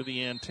was into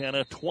the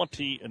antenna.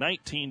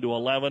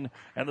 19-11,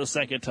 and the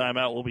second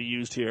timeout will be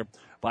used here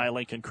by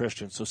Lincoln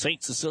Christian. So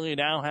St. Cecilia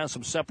now has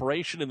some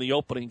separation in the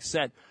opening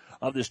set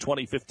of this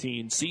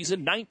 2015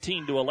 season.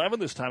 19-11.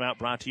 This timeout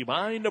brought to you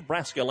by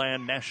Nebraska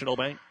Land National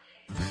Bank.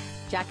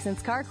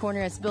 Jackson's Car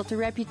Corner has built a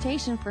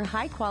reputation for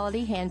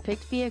high-quality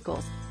hand-picked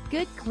vehicles.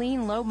 Good,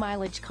 clean,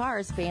 low-mileage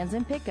cars, vans,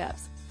 and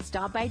pickups.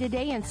 Stop by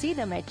today and see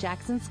them at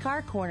Jackson's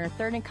Car Corner,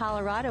 3rd and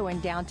Colorado in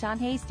downtown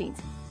Hastings,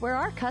 where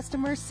our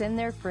customers send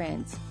their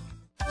friends.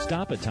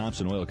 Stop at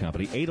Thompson Oil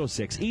Company,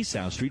 806 East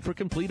South Street for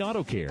complete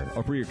auto care.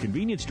 Or for your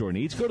convenience store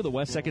needs, go to the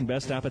West 2nd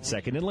Best Stop at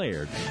 2nd and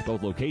Laird.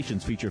 Both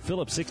locations feature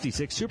Phillips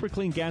 66 Super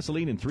Clean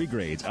gasoline in 3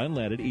 grades,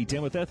 unleaded,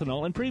 E10 with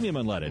ethanol, and premium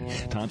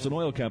unleaded. Thompson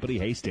Oil Company,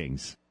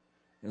 Hastings.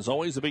 As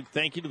always, a big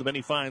thank you to the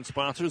many fine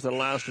sponsors that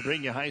allow us to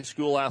bring you high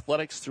school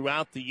athletics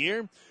throughout the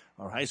year.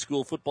 Our high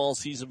school football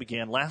season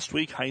began last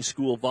week. High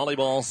school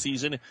volleyball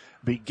season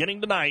beginning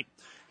tonight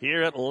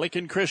here at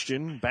Lincoln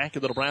Christian, back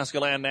at the Nebraska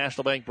Land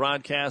National Bank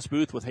broadcast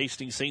booth with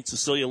Hastings St.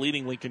 Cecilia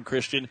leading Lincoln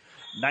Christian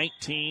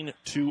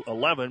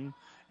 19-11.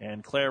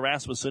 And Claire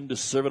Rasmussen to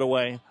serve it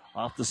away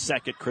off the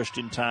second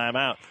Christian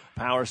timeout.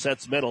 Power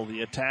sets middle.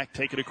 The attack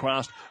taken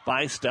across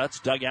by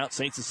Stutz. Dug out.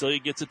 St. Cecilia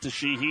gets it to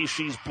Sheehy.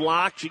 She's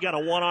blocked. She got a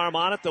one arm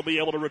on it. They'll be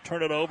able to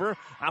return it over.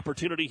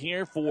 Opportunity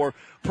here for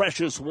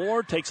Precious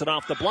Ward. Takes it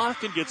off the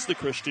block and gets the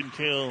Christian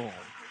kill.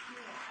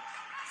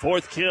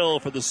 4th kill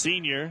for the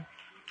senior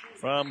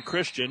from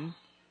Christian.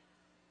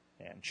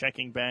 And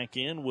checking back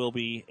in will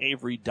be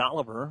Avery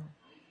Dolliver.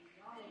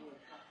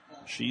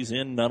 She's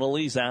in.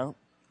 Nunnally's out.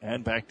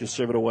 And back to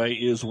serve it away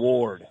is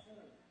Ward.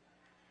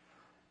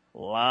 A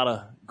lot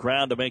of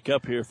ground to make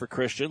up here for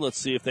Christian. Let's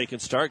see if they can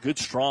start. Good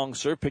strong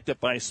serve picked up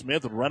by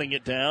Smith. Running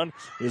it down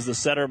is the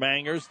setter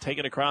Mangers.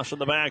 Taking across from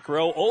the back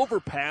row.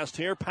 Overpassed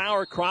here.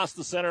 Power across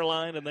the center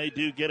line, and they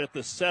do get it.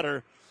 The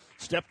setter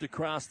stepped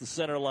across the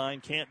center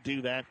line. Can't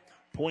do that.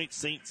 Point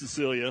St.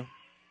 Cecilia.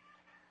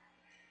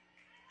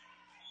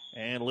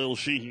 And Lil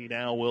Sheehy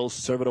now will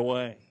serve it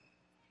away.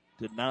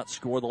 Did not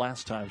score the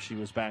last time she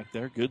was back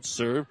there. Good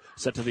serve.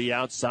 Set to the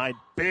outside.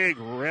 Big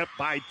rip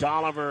by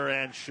Dolliver,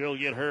 and she'll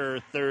get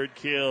her 3rd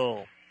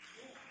kill.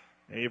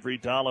 Avery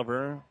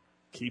Dolliver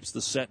keeps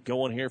the set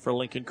going here for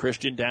Lincoln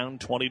Christian, down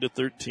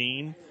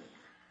 20-13.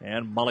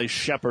 And Molly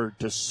Shepard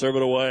to serve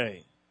it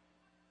away.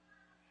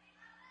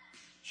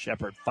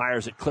 Shepard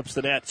fires it, clips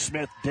the net.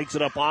 Smith digs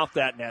it up off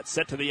that net.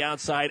 Set to the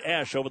outside.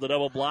 Esch over the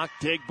double block.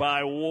 Dig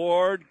by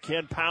Ward.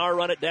 Can Power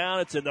run it down?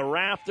 It's in the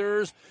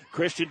rafters.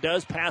 Christian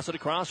does pass it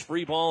across.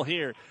 Free ball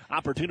here.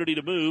 Opportunity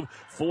to move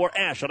for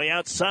Esch on the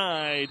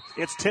outside.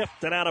 It's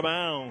tipped and out of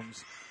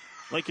bounds.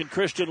 Lincoln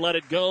Christian let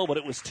it go, but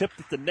it was tipped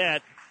at the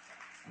net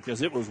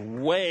because it was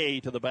way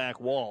to the back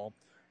wall.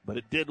 But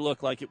it did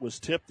look like it was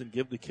tipped and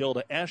give the kill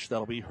to Esch.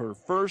 That'll be her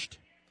first.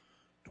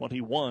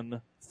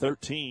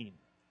 21-13.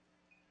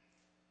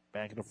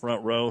 Back in the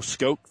front row,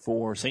 Skoke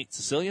for St.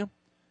 Cecilia.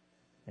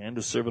 And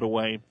to serve it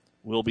away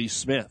will be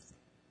Smith.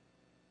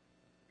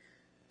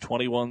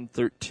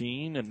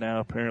 21-13, and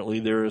now apparently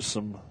there is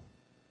some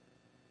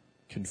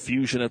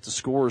confusion at the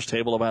scorer's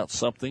table about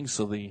something,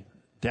 so the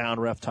down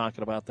ref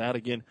talking about that.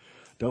 Again,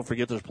 don't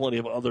forget there's plenty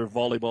of other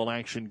volleyball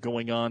action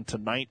going on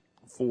tonight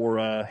for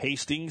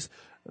Hastings.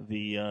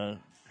 The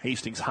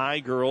Hastings High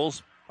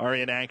girls are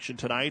in action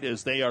tonight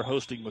as they are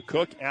hosting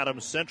McCook.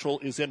 Adams Central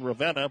is in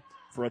Ravenna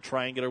for a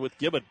triangular with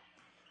Gibbon.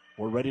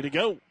 We're ready to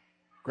go.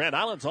 Grand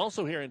Island's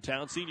also here in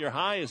town. Senior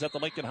High is at the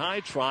Lincoln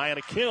High try, and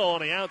a kill on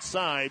the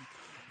outside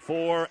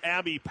for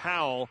Abby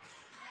Powell.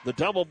 The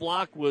double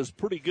block was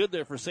pretty good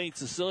there for St.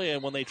 Cecilia,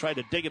 and when they tried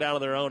to dig it out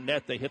of their own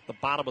net, they hit the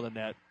bottom of the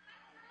net.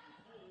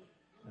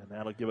 And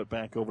that'll give it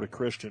back over to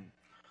Christian.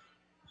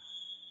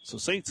 So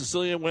St.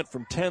 Cecilia went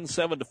from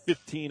 10-7 to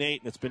 15-8,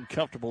 and it's been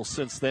comfortable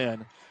since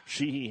then.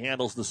 Sheehy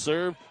handles the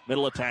serve.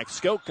 Middle attack.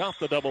 Skoke off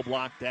the double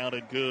block, down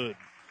and good.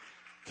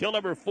 Kill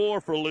number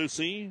 4 for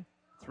Lucy.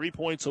 3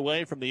 points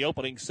away from the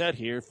opening set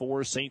here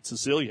for St.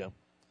 Cecilia.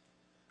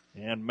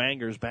 And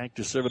Mangers back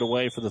to serve it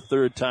away for the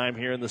 3rd time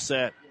here in the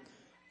set.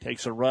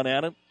 Takes a run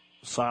at it.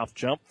 Soft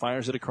jump.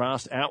 Fires it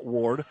across at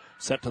Ward.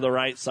 Set to the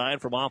right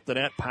side from off the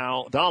net.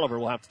 Dolliver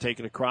will have to take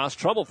it across.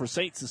 Trouble for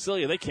St.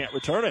 Cecilia. They can't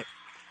return it.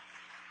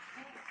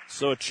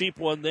 So a cheap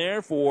one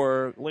there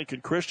for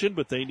Lincoln Christian,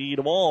 but they need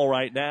them all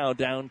right now,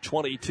 down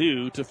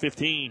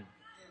 22-15.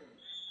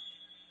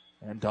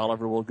 And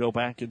Dolliver will go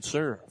back and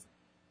serve.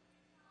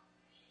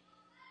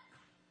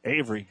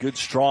 Avery, good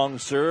strong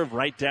serve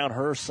right down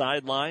her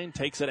sideline.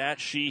 Takes it at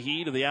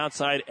Sheehy to the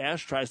outside.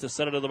 Esch tries to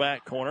send it to the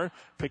back corner.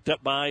 Picked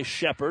up by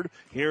Shepard.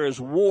 Here is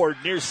Ward,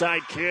 near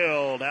side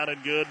kill. Down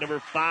and good, number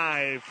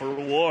 5 for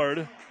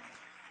Ward.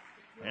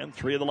 And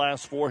 3 of the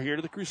last 4 here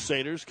to the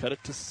Crusaders. Cut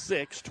it to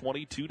 6,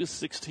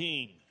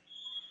 22-16.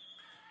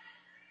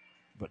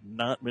 But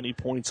not many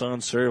points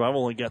on serve. I've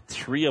only got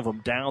 3 of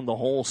them down the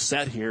whole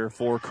set here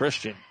for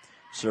Christian.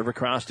 Serve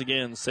across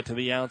again, set to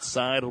the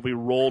outside. It'll be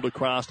rolled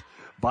across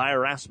by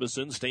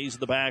Rasmussen. Stays in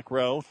the back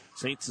row.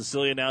 St.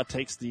 Cecilia now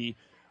takes the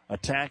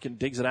attack and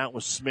digs it out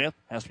with Smith.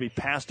 Has to be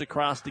passed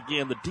across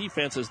again. The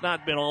defense has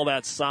not been all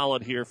that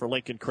solid here for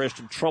Lincoln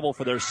Christian. Trouble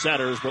for their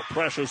setters, but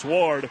Precious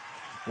Ward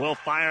will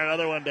fire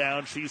another one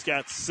down. She's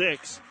got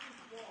 6.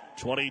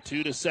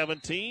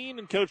 22-17,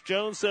 and Coach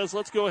Jones says,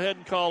 let's go ahead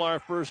and call our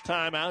first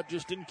timeout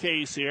just in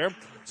case here.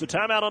 So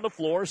timeout on the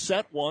floor,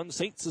 set 1,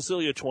 St.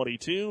 Cecilia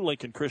 22,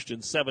 Lincoln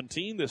Christian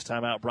 17. This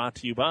timeout brought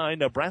to you by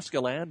Nebraska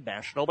Land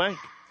National Bank.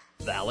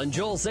 Val and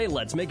Joel say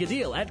let's make a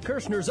deal at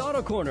Kirshner's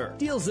Auto Corner.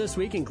 Deals this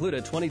week include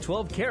a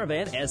 2012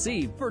 Caravan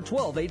SE for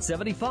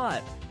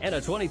 $12,875 and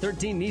a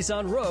 2013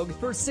 Nissan Rogue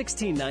for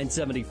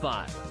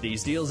 $16,975.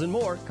 These deals and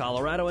more,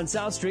 Colorado and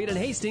South Street in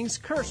Hastings,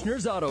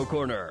 Kirshner's Auto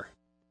Corner.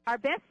 Our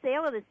best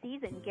sale of the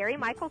season, Gary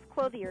Michaels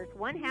Clothier's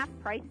one-half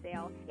price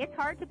sale. It's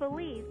hard to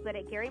believe, but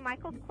at Gary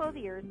Michaels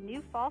Clothier's,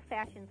 new fall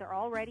fashions are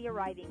already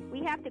arriving.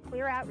 We have to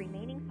clear out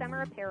remaining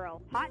summer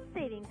apparel. Hot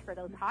savings for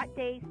those hot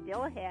days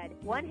still ahead.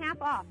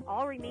 One-half off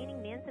all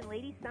remaining men's and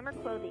ladies' summer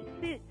clothing.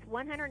 Suits,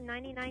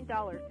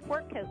 $199.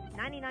 Sport coats,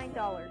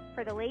 $99.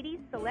 For the ladies,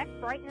 select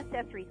Brighton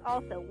accessories,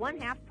 also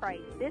one-half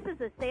price. This is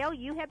the sale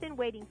you have been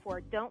waiting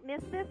for. Don't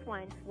miss this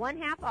one.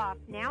 One-half off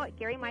now at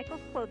Gary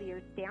Michaels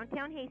Clothier's,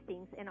 downtown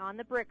Hastings, and on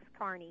the Bricks,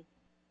 Kearney.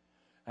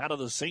 Out of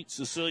the St.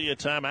 Cecilia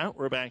timeout,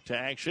 we're back to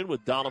action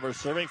with Dolliver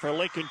serving for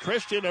Lincoln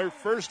Christian, her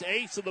first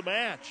ace of the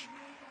match.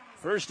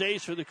 First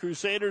ace for the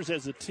Crusaders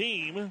as a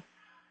team.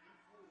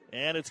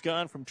 And it's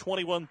gone from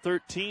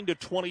 21-13 to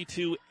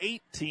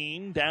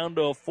 22-18, down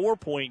to a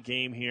 4-point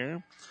game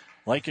here.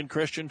 Lincoln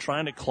Christian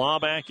trying to claw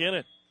back in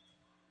it.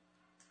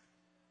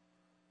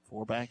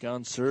 4 back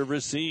on serve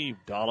receive.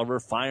 Dolliver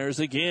fires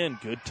again.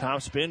 Good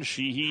top spin.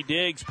 Sheehy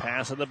digs.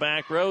 Pass in the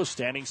back row.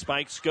 Standing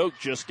spike Skoke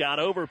just got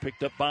over.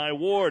 Picked up by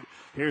Ward.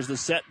 Here's the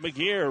set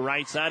McGear.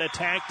 Right side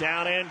attack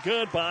down and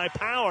good by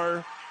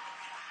Power.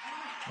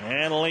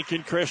 And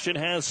Lincoln Christian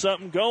has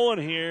something going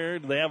here.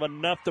 They have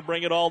enough to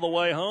bring it all the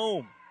way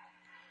home.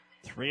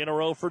 3 in a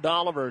row for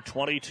Dolliver.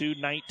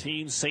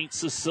 22-19 St.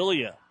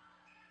 Cecilia.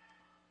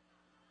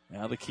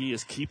 Now the key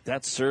is keep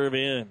that serve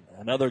in.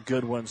 Another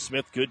good one.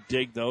 Smith, good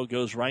dig, though.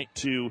 Goes right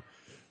to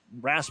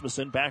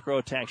Rasmussen. Back row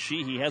attack.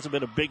 Sheehy hasn't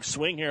been a big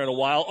swing here in a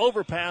while.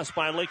 Overpass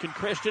by Lincoln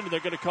Christian. They're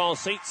going to call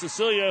St.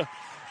 Cecilia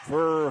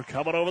for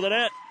coming over the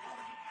net.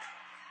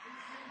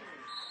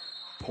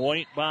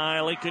 Point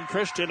by Lincoln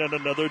Christian, and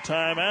another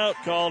timeout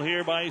called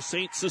here by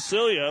St.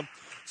 Cecilia.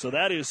 So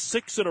that is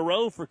 6 in a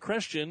row for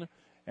Christian,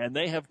 and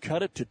they have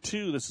cut it to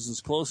 2. This is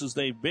as close as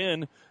they've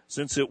been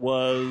since it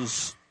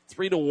was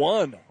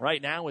 3-1.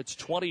 Right now it's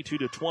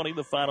 22-20,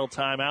 the final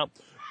timeout.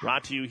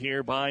 Brought to you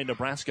here by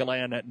Nebraska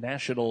Land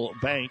National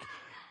Bank.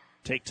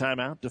 Take time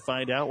out to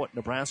find out what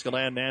Nebraska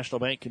Land National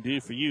Bank can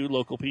do for you.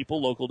 Local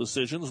people, local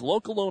decisions,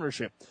 local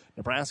ownership.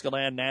 Nebraska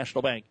Land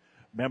National Bank.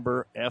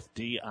 Member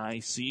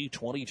FDIC.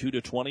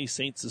 22-20.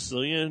 St.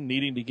 Cecilia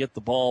needing to get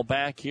the ball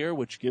back here,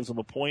 which gives them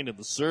a point in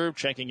the serve.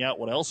 Checking out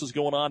what else is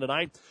going on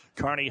tonight.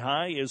 Kearney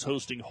High is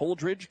hosting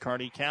Holdridge.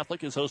 Kearney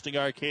Catholic is hosting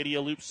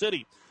Arcadia Loop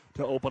City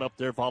to open up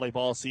their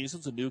volleyball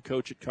seasons. A new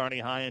coach at Kearney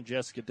High and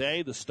Jessica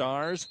Day. The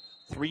Stars,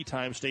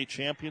 3-time state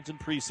champions in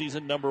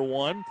preseason, number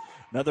 1.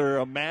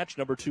 Another match,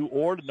 number 2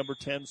 Ord and number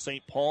 10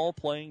 St. Paul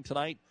playing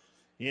tonight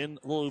in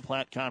the Louis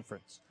Platte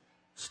Conference.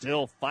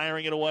 Still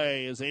firing it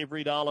away is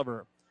Avery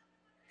Dolliver.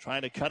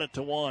 Trying to cut it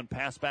to 1.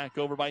 Pass back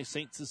over by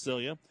St.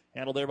 Cecilia.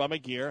 Handled there by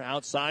McGear.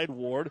 Outside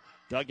Ward.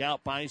 Dug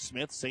out by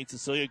Smith. St.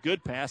 Cecilia,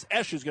 good pass.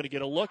 Esch is going to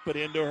get a look, but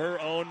into her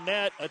own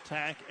net.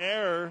 Attack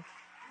error.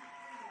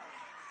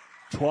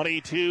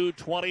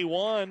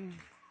 22-21.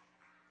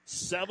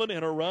 7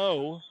 in a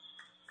row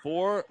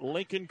for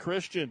Lincoln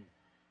Christian.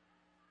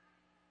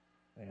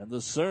 And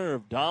the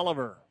serve,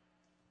 Dolliver.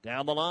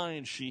 Down the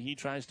line, he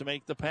tries to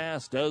make the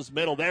pass. Does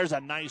middle. There's a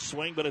nice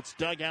swing, but it's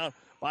dug out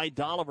by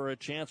Dolliver. A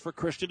chance for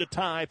Christian to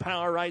tie.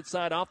 Power right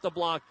side off the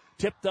block.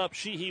 Tipped up.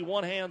 Sheehy,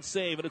 one-hand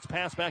save, and it's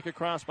passed back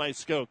across by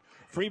Skoke.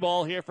 Free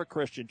ball here for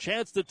Christian.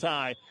 Chance to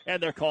tie,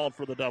 and they're called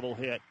for the double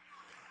hit.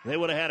 They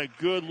would have had a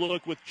good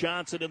look with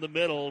Johnson in the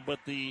middle, but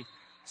the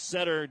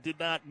setter did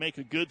not make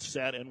a good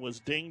set and was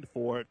dinged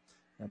for it.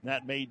 And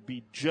that may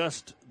be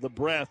just the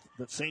breath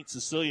that St.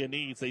 Cecilia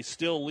needs. They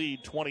still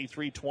lead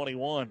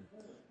 23-21,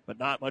 but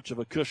not much of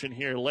a cushion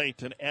here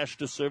late. And Esch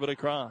to serve it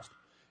across.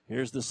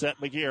 Here's the set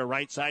McGear,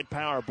 right side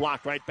Power,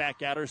 blocked right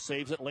back at her,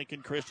 saves it.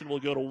 Lincoln Christian will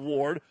go to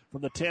Ward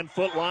from the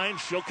 10-foot line.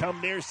 She'll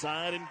come near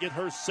side and get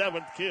her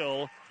 7th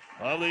kill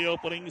of the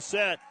opening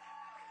set.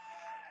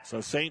 So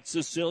St.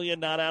 Cecilia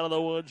not out of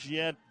the woods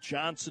yet.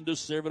 Johnson to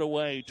serve it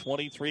away.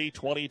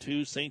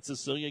 23-22, St.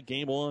 Cecilia,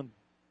 game 1.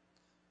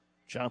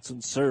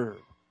 Johnson serve.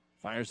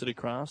 Fires it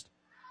across.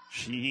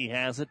 She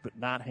has it, but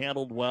not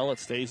handled well. It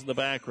stays in the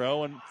back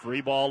row, and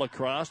free ball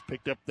across.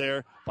 Picked up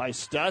there by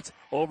Stutz.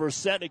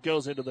 Overset, it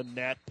goes into the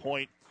net.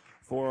 Point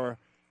for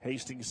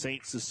Hastings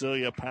St.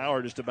 Cecilia.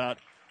 Power just about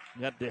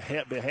got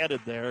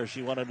beheaded there.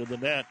 She went into the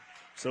net.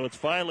 So it's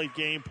finally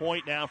game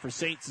point now for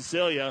St.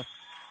 Cecilia.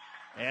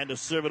 And to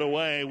serve it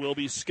away will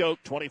be Skoke,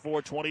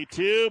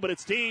 24-22, but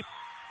it's deep.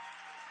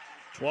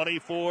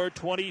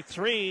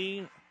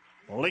 24-23.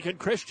 Lincoln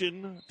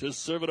Christian to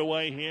serve it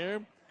away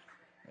here.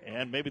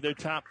 And maybe their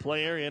top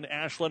player in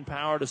Ashlyn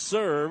Power to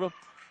serve.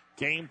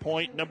 Game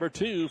point number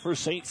 2 for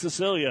St.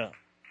 Cecilia.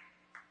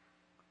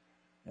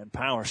 And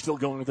Power still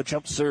going with the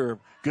jump serve.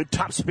 Good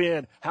top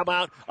spin. How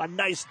about a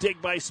nice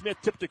dig by Smith,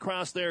 tipped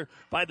across there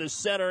by the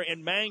center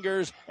in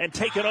Mangers, and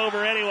taken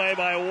over anyway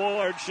by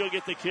Ward. She'll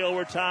get the kill.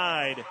 We're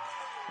tied.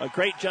 A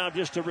great job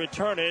just to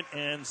return it,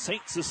 and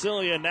St.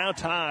 Cecilia now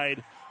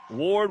tied.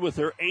 Ward with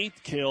her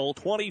 8th kill,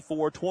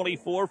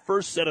 24-24,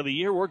 first set of the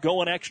year. We're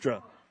going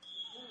extra.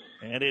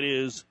 And it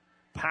is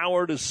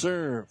Power to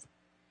serve.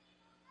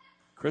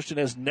 Christian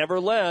has never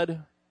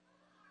led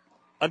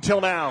until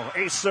now.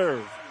 Ace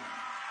serve.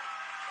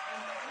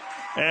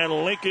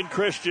 And Lincoln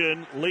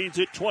Christian leads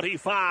it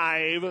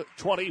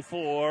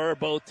 25-24.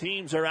 Both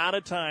teams are out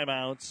of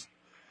timeouts.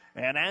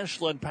 And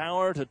Ashlyn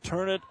Power to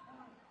turn it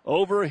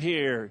over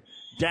here.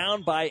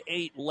 Down by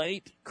 8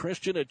 late.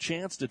 Christian a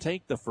chance to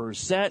take the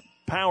first set.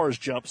 Power's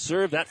jump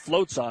serve. That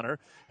floats on her.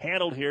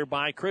 Handled here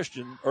by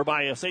Christian, or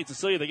by St.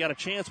 Cecilia. They got a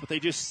chance, but they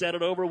just set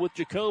it over with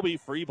Jacoby.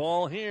 Free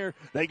ball here.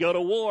 They go to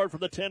Ward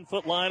from the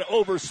 10-foot line.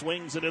 Over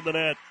swings it in the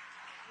net.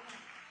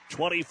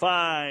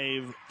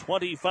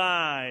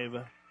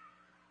 25-25.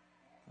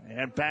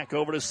 And back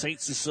over to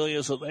St.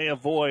 Cecilia, so they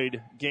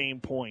avoid game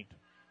point.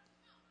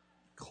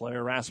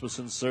 Claire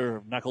Rasmussen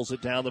serve. Knuckles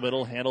it down the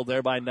middle. Handled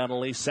there by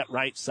Nunnally. Set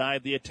right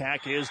side. The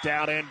attack is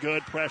down and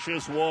good.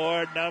 Precious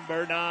Ward,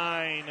 number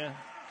 9.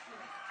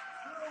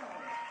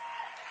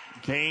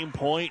 Game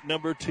point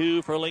number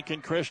 2 for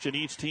Lincoln Christian.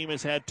 Each team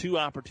has had 2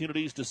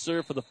 opportunities to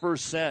serve for the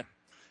first set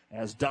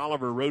as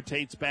Dolliver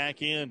rotates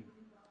back in.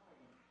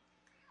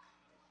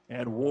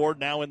 And Ward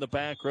now in the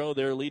back row,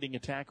 their leading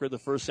attacker, the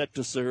first set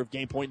to serve.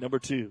 Game point number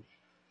 2.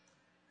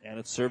 And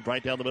it's served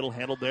right down the middle,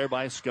 handled there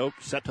by Skoke.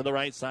 Set to the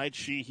right side.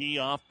 Sheehy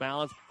off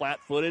balance,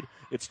 flat-footed.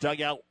 It's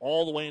dug out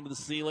all the way into the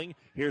ceiling.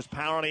 Here's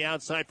Power on the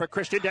outside for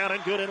Christian. Down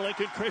and good, and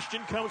Lincoln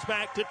Christian comes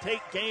back to take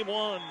game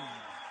 1.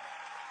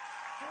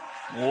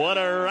 What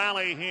a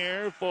rally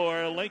here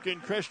for Lincoln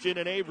Christian,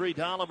 and Avery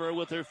Dolliver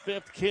with her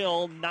 5th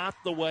kill. Not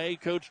the way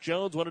Coach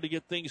Jones wanted to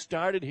get things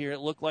started here.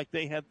 It looked like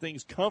they had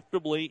things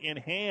comfortably in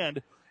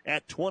hand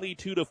at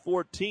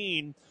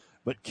 22-14,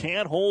 but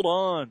can't hold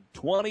on.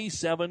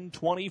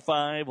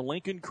 27-25,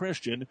 Lincoln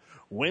Christian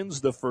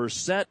wins the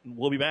first set, and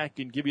we'll be back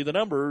and give you the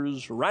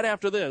numbers right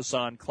after this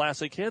on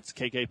Classic Hits,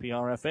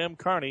 KKPR-FM,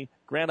 Kearney,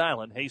 Grand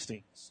Island,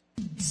 Hastings.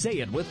 Say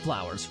it with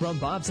flowers from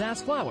Bob's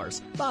Ass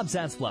Flowers. Bob's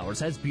Ass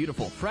Flowers has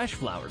beautiful, fresh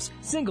flowers,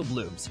 single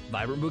blooms,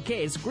 vibrant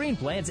bouquets, green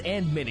plants,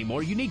 and many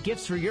more unique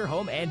gifts for your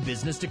home and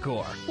business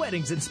decor.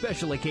 Weddings and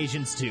special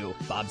occasions, too.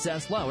 Bob's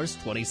Ass Flowers,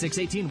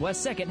 2618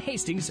 West 2nd,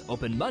 Hastings,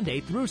 open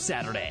Monday through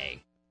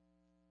Saturday.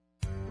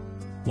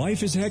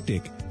 Life is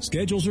hectic.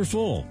 Schedules are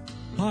full.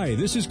 Hi,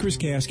 this is Chris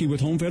Caskey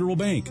with Home Federal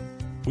Bank.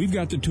 We've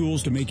got the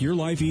tools to make your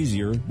life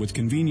easier with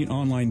convenient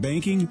online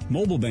banking,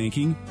 mobile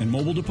banking, and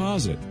mobile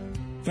deposit.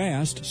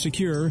 Fast,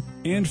 secure,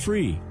 and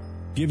free,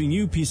 giving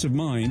you peace of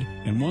mind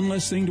and one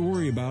less thing to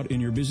worry about in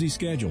your busy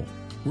schedule.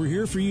 We're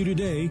here for you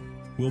today.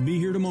 We'll be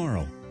here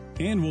tomorrow.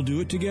 And we'll do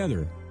it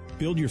together.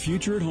 Build your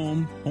future at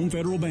home. Home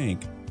Federal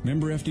Bank.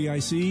 Member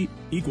FDIC,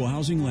 Equal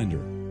Housing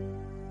Lender.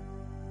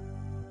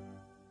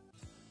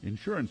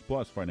 Insurance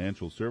Plus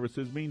Financial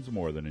Services means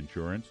more than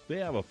insurance. They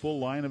have a full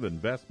line of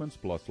investments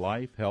plus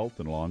life, health,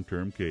 and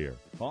long-term care.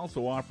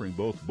 Also offering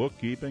both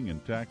bookkeeping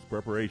and tax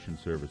preparation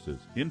services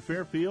in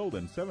Fairfield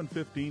and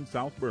 715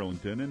 South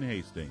Burlington in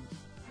Hastings.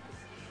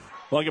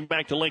 Welcome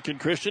back to Lincoln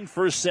Christian.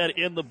 First set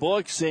in the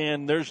books,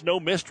 and there's no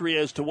mystery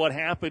as to what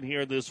happened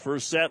here this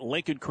first set.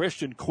 Lincoln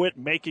Christian quit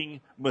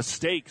making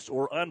mistakes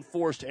or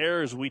unforced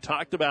errors. We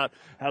talked about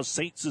how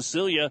St.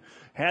 Cecilia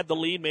had the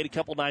lead, made a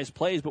couple nice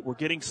plays, but were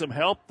getting some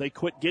help. They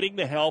quit getting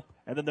the help,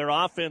 and then their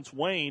offense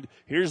waned.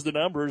 Here's the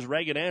numbers.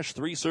 Reagan Esch,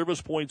 3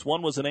 service points.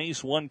 1 was an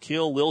ace, 1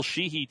 kill. Lil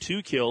Sheehy,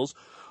 2 kills.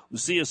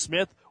 Lucia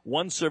Smith,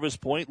 1 service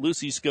point.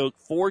 Lucy Skoke,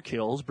 4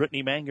 kills.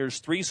 Brittany Mangers,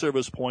 3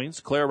 service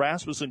points. Claire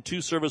Rasmussen, 2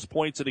 service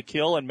points and a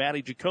kill. And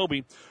Maddie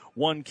Jacoby,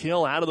 1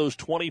 kill. Out of those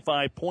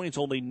 25 points,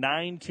 only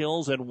 9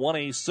 kills and 1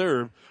 ace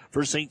serve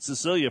for St.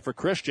 Cecilia. For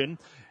Christian,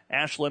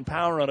 Ashlyn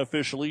Power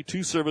unofficially,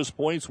 2 service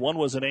points. 1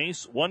 was an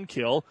ace, 1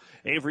 kill.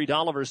 Avery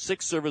Dolliver,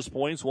 6 service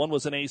points. 1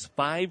 was an ace,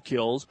 5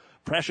 kills.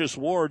 Precious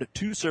Ward,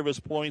 2 service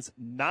points,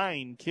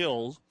 9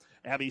 kills.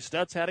 Abby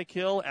Stutz had a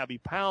kill. Abby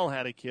Powell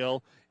had a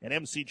kill. And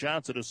MC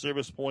Johnson, a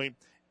service point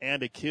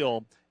and a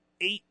kill.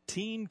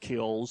 18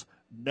 kills,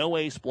 no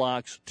ace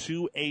blocks,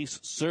 2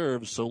 ace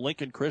serves. So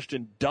Lincoln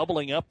Christian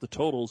doubling up the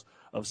totals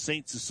of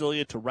St.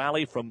 Cecilia to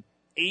rally from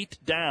 8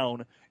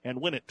 down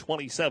and win it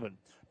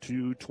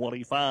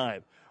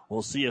 27-25.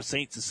 We'll see if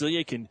St.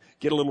 Cecilia can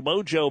get a little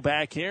mojo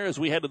back here as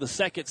we head to the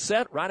second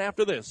set right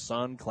after this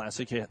on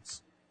Classic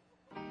Hits.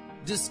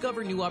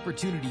 Discover new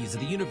opportunities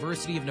at the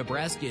University of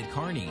Nebraska at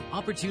Kearney.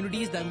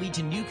 Opportunities that lead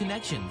to new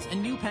connections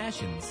and new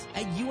passions.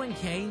 At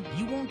UNK,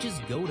 you won't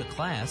just go to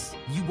class.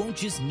 You won't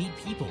just meet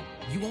people.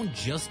 You won't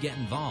just get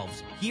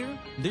involved. Here,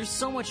 there's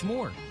so much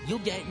more. You'll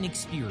get an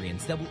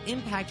experience that will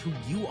impact who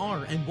you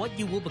are and what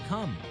you will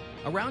become.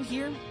 Around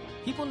here,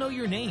 people know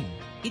your name.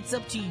 It's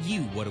up to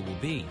you what it will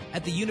be.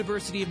 At the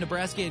University of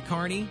Nebraska at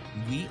Kearney,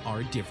 we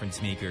are difference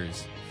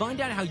makers.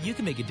 Find out how you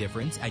can make a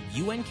difference at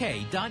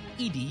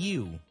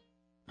unk.edu.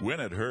 When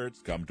it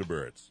hurts, come to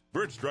Burt's.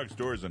 Burt's Drug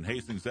Stores in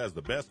Hastings has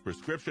the best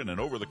prescription and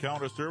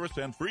over-the-counter service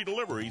and free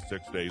delivery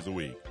 6 days a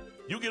week.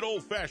 You get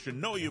old-fashioned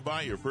know you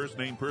buy your first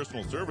name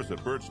personal service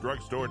at Burt's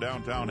Drug Store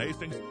downtown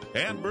Hastings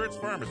and Burt's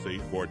Pharmacy,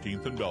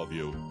 14th and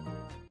Bellevue.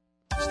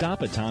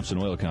 Stop at Thompson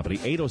Oil Company,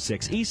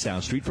 806 East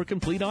South Street for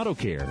complete auto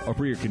care. Or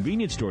for your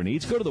convenience store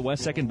needs, go to the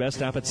West 2nd Best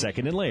Stop at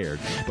 2nd and Laird.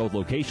 Both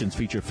locations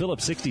feature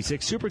Phillips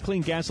 66 Super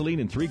Clean gasoline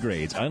in 3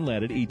 grades,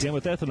 unleaded, E10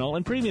 with ethanol,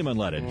 and premium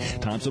unleaded.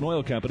 Thompson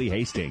Oil Company,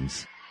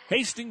 Hastings.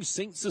 Hastings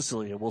St.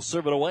 Cecilia will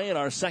serve it away, and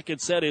our second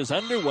set is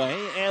underway,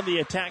 and the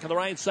attack on the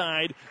right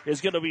side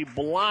is going to be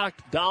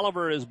blocked.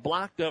 Dolliver is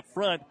blocked up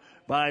front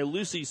by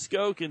Lucy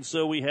Skoke, and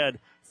so we had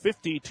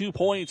 52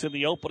 points in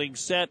the opening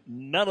set.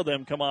 None of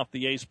them come off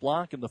the ace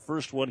block, and the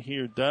first one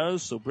here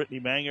does, so Brittany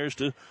Mangers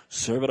to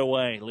serve it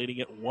away, leading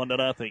it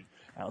 1-0.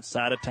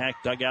 Outside attack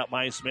dug out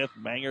by Smith.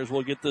 Mangers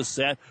will get the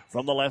set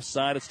from the left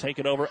side. It's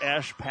taken over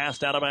Esch,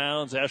 passed out of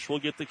bounds. Esch will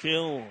get the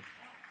kill.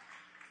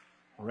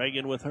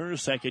 Reagan with her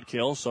second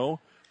kill, so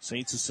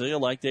St. Cecilia,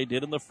 like they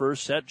did in the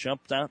first set,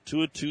 jumped out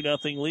to a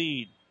 2-0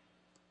 lead.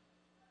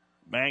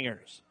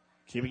 Mangers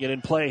keeping it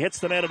in play, hits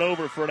the net and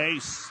over for an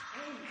ace.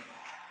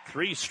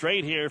 3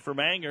 straight here for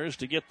Mangers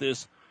to get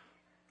this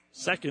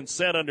second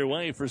set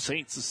underway for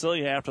St.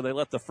 Cecilia after they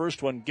let the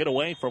first one get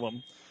away from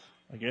them.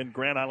 Again,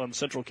 Grand Island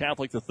Central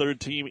Catholic, the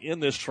third team in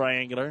this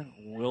triangular.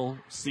 We'll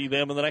see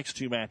them in the next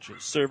 2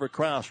 matches. Serve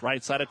across,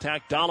 right side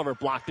attack. Dolliver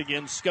blocked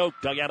again. Skoke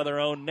dug out of their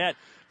own net.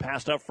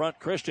 Passed up front,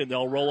 Christian.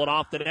 They'll roll it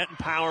off the net, and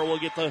Power will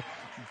get the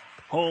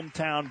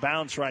hometown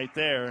bounce right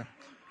there.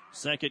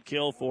 Second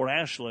kill for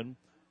Ashland,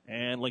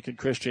 and Lincoln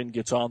Christian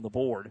gets on the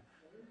board.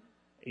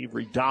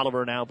 Avery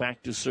Dolliver now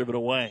back to serve it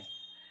away.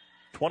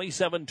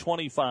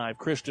 27-25.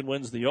 Christian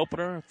wins the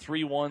opener.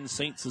 3-1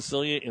 St.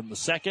 Cecilia in the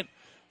second.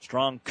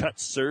 Strong cut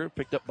serve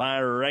picked up by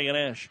Reagan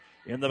Esch.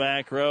 In the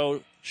back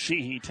row,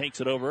 Sheehy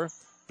takes it over.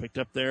 Picked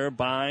up there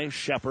by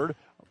Shepard.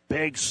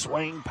 Big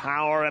swing,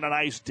 Power, and a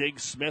nice dig.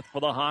 Smith for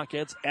the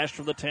Hawkettes. Esch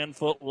from the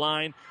 10-foot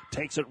line.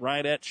 Takes it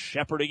right at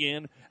Shepard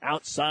again.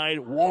 Outside,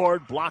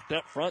 Ward blocked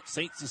up front.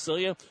 St.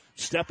 Cecilia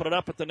stepping it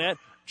up at the net.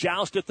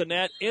 Joust at the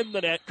net. In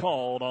the net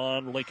called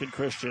on Lincoln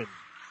Christian.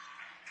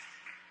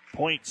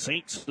 Point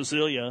St.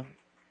 Cecilia,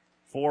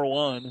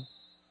 4-1.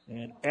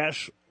 And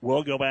Esch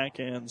will go back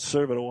and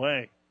serve it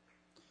away.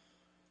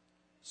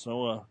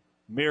 So a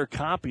mere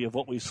copy of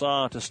what we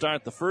saw to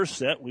start the first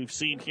set. We've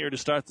seen here to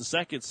start the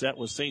second set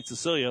with St.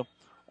 Cecilia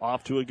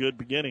off to a good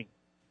beginning.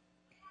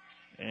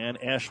 And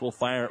Esch will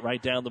fire it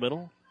right down the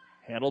middle.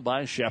 Handled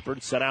by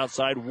Shepard. Set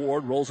outside.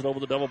 Ward rolls it over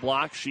the double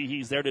block.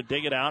 Sheehy's there to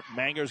dig it out.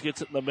 Mangers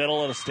gets it in the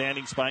middle, and a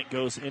standing spike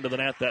goes into the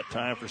net that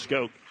time for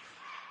Skoke.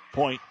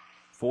 Point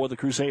for the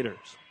Crusaders.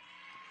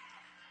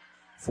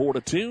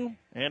 4-2,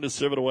 and to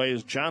serve it away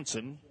is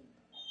Johnson.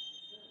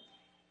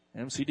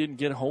 MC didn't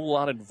get a whole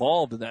lot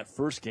involved in that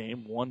first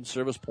game. 1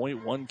 service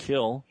point, 1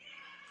 kill.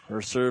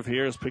 Her serve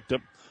here is picked up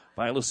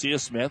by Lucia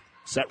Smith.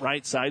 Set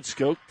right side,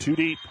 Skoke, 2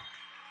 deep.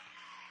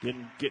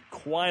 Didn't get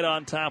quite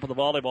on top of the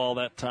volleyball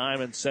that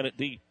time and sent it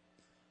deep.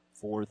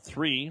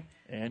 4-3,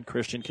 and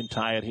Christian can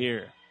tie it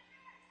here.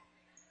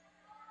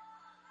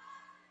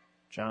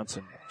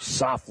 Johnson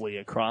softly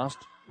across,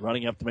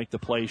 running up to make the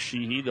play.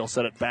 Sheehy, they'll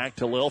set it back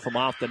to Lil from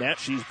off the net.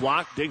 She's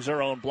blocked, digs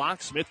her own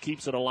block. Smith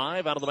keeps it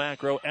alive out of the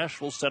back row.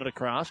 Esch will set it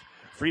across.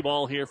 Free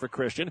ball here for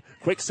Christian.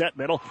 Quick set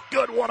middle.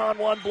 Good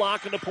one-on-one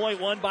block into point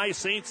 1 by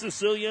St.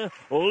 Cecilia.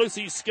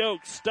 Lucy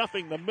Skoke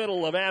stuffing the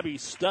middle of Abby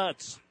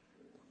Stutz.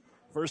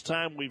 First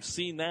time we've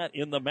seen that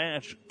in the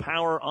match.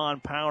 Power on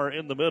power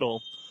in the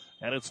middle.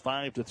 And it's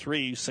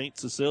 5-3 St.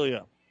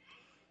 Cecilia.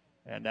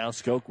 And now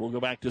Skoke will go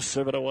back to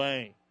serve it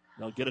away.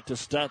 They'll get it to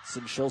Stutz,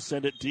 and she'll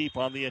send it deep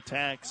on the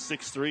attack.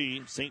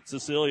 6-3 St.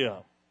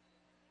 Cecilia.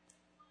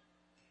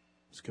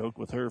 Skoke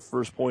with her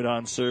first point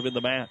on serve in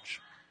the match.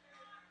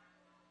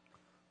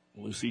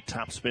 Lucy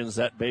top spins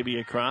that baby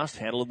across.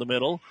 Handle in the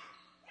middle.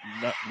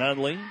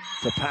 Nunley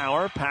to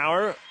Power.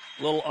 Power,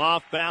 a little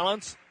off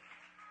balance.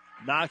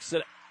 Knocks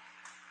it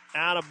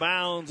out of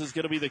bounds is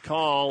going to be the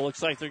call.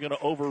 Looks like they're going to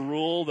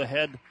overrule the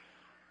head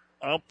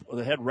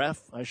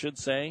ref, I should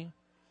say,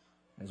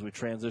 as we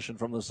transition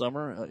from the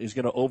summer. Is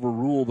going to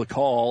overrule the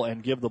call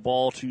and give the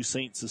ball to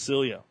St.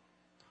 Cecilia.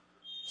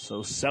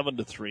 So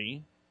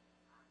 7-3.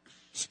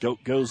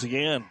 Skoke goes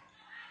again.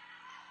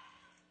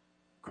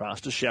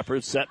 Cross to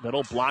Shepard, set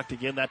middle, blocked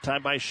again, that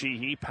time by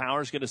Sheehy.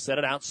 Power's going to set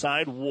it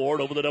outside.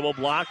 Ward over the double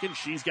block, and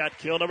she's got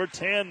kill number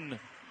 10.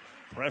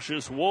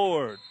 Precious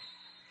Ward.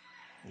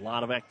 A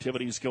lot of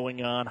activities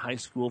going on. High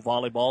school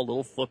volleyball,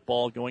 little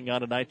football going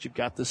on tonight. You've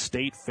got the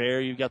state fair.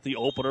 You've got the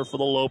opener for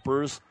the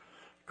Lopers.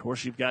 Of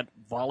course, you've got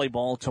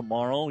volleyball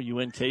tomorrow.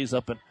 UNK's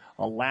up in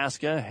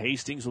Alaska.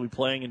 Hastings will be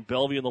playing in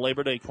Bellevue in the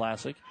Labor Day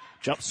Classic.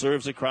 Jump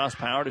serves across.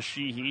 Power to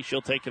Sheehy.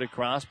 She'll take it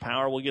across.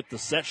 Power will get the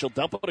set. She'll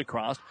dump it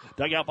across.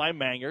 Dug out by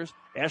Mangers.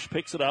 Esch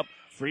picks it up.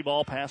 Free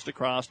ball passed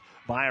across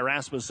by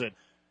Rasmussen.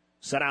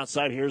 Set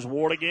outside. Here's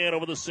Ward again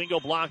over the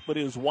single block, but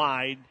is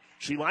wide.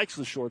 She likes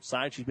the short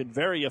side. She's been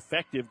very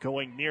effective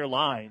going near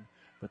line,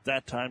 but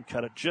that time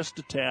cut it just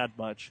a tad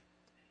much.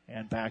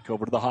 And back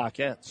over to the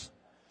Hawkettes.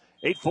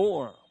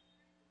 8-4.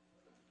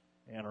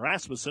 And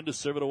Rasmussen to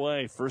serve it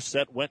away. First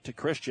set went to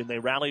Christian. They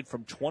rallied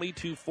from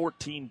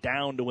 22-14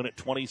 down to win it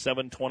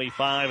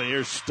 27-25. And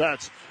here's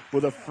Stutz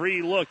with a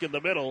free look in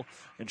the middle,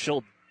 and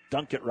she'll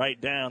dunk it right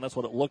down. That's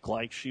what it looked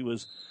like. She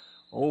was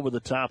over the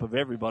top of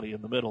everybody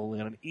in the middle,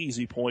 and an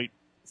easy point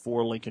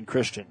for Lincoln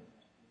Christian.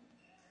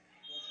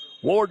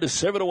 Ward to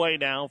serve it away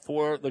now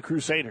for the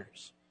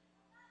Crusaders.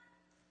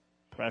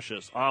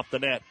 Precious off the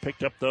net.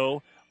 Picked up,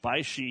 though,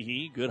 by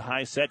Sheehy. Good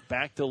high set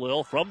back to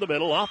Lil from the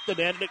middle. Off the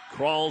net, and it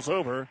crawls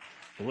over.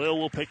 Lil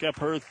will pick up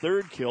her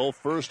third kill,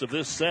 first of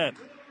this set.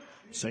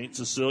 St.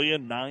 Cecilia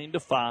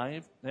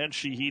 9-5. And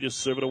Sheehy to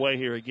serve it away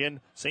here again.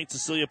 St.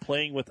 Cecilia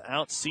playing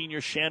without senior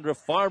Chandra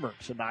Farmer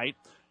tonight.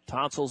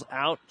 Tonsils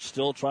out,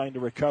 still trying to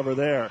recover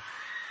there.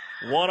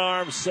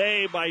 One-arm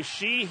save by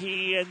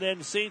Sheehy, and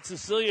then St.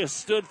 Cecilia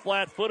stood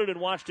flat-footed and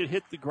watched it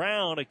hit the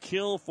ground. A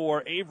kill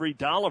for Avery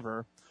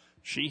Dolliver.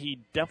 Sheehy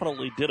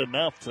definitely did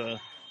enough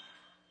to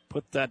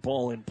put that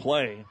ball in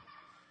play.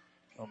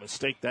 A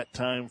mistake that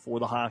time for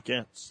the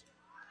Hawkettes.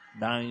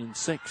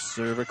 9-6,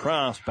 serve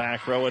across,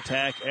 back row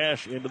attack,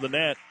 Esch into the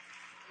net.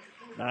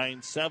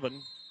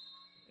 9-7,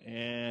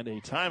 and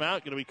a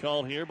timeout going to be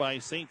called here by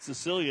St.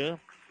 Cecilia.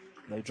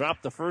 They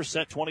dropped the first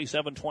set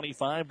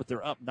 27-25, but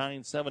they're up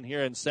 9-7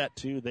 here in set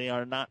two. They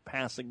are not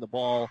passing the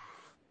ball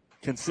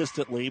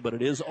consistently, but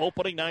it is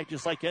opening night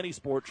just like any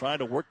sport, trying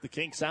to work the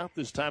kinks out.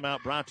 This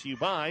timeout brought to you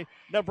by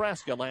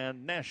Nebraska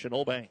Land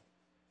National Bank.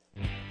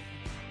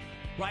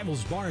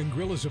 Rivals Bar and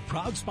Grill is a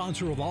proud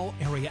sponsor of all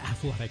area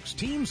athletics.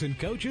 Teams and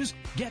coaches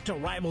get to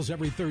Rivals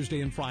every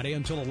Thursday and Friday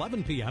until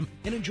 11 p.m.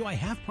 and enjoy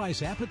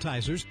half-price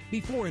appetizers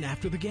before and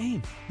after the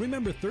game.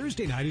 Remember,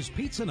 Thursday night is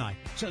pizza night,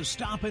 so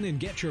stop in and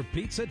get your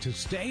pizza to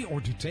stay or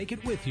to take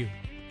it with you.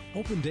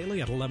 Open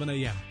daily at 11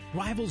 a.m.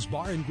 Rivals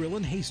Bar and Grill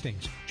in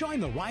Hastings.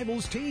 Join the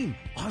Rivals team.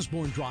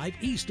 Osborne Drive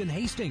East in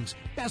Hastings.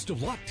 Best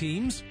of luck,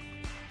 teams.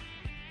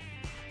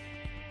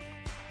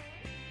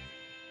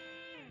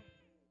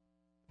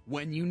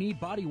 When you need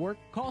body work,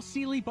 call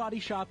Sealy Body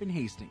Shop in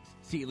Hastings.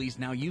 Sealy's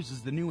now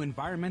uses the new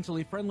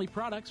environmentally friendly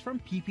products from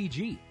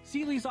PPG.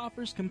 Sealy's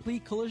offers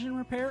complete collision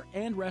repair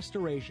and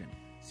restoration.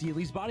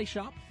 Sealy's Body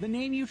Shop, the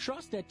name you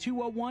trust, at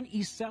 201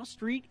 East South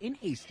Street in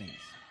Hastings.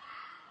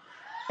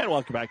 And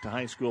welcome back to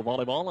high school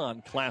volleyball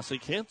on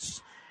Classic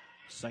Hits.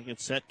 Second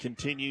set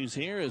continues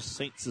here as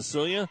St.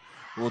 Cecilia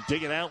will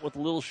dig it out with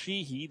Lil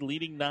Sheehy,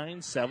 leading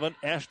 9-7.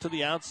 Esch to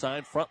the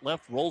outside, front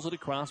left, rolls it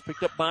across,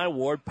 picked up by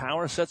Ward.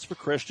 Power sets for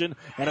Christian,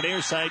 and an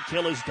airside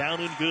kill is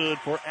down and good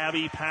for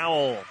Abby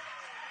Powell.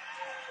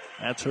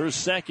 That's her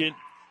second.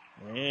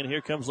 And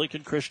here comes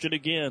Lincoln Christian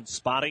again,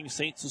 spotting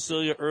St.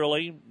 Cecilia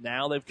early.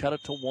 Now they've cut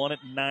it to 1 at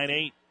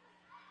 9-8.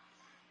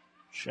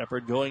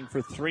 Shepard going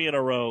for three in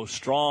a row.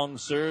 Strong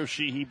serve.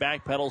 Sheehy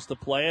backpedals to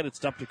play it. It's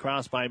dumped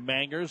across by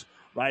Mangers.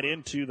 Right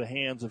into the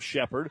hands of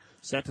Shepard.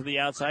 Sent to the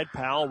outside.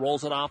 Powell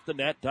rolls it off the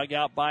net. Dug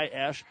out by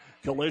Esch.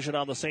 Collision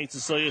on the St.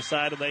 Cecilia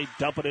side, and they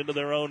dump it into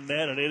their own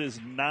net, and it is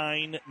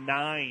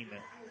 9-9.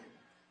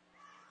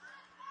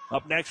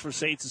 Up next for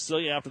St.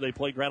 Cecilia after they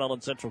play Grand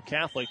Island Central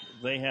Catholic,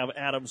 they have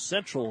Adams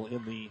Central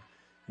in the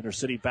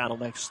intercity battle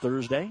next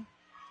Thursday.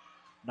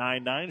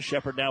 9-9.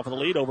 Shepard now for the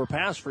lead.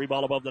 Overpass. Free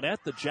ball above the net.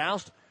 The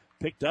joust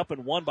picked up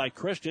and won by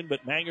Christian,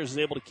 but Mangers is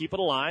able to keep it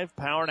alive.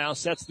 Power now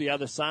sets the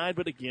other side,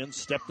 but again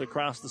stepped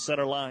across the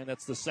center line.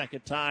 That's the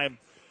second time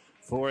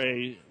for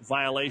a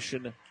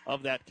violation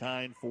of that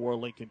kind for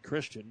Lincoln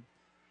Christian.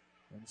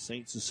 And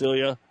St.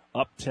 Cecilia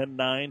up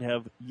 10-9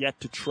 have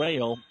yet to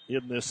trail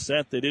in this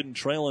set. They didn't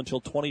trail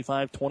until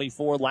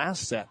 25-24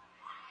 last set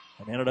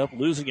and ended up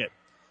losing it.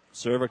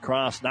 Serve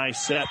across,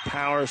 nice set.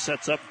 Power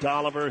sets up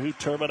Dolliver, who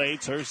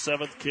terminates her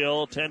seventh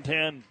kill,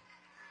 10-10.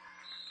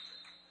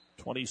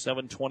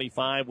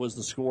 27-25 was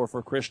the score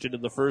for Christian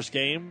in the first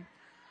game.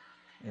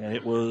 And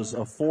it was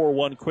a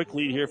 4-1 quick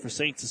lead here for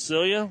St.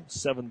 Cecilia.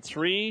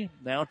 7-3,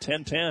 now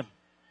 10-10.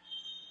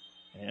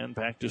 And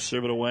back to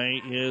serve it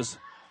away is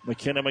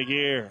McKenna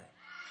McGear.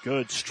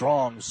 Good,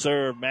 strong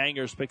serve.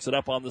 Mangers picks it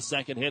up on the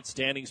second hit.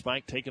 Standing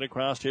spike taken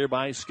across here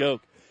by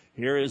Skoke.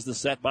 Here is the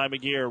set by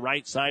McGear.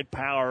 Right side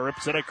Power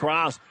rips it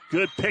across.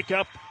 Good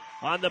pickup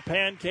on the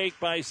pancake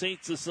by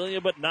St.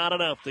 Cecilia, but not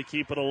enough to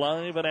keep it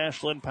alive. And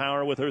Ashlyn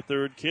Power with her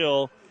third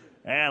kill.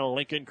 And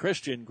Lincoln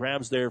Christian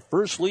grabs their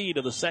first lead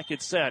of the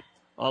second set,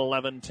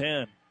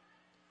 11-10.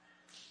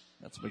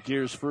 That's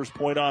McGear's first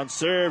point on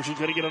serve. She's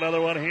going to get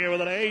another one here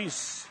with an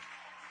ace.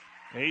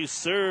 Ace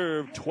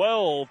serve,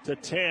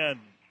 12-10.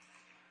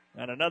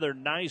 And another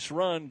nice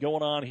run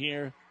going on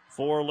here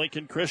for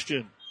Lincoln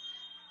Christian.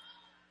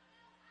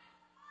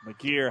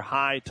 McGear,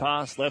 high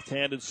toss,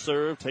 left-handed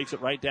serve, takes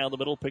it right down the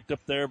middle, picked up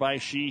there by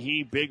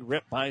Sheehy. Big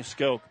rip by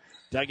Skoke.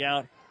 Dug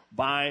out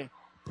by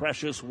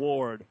Precious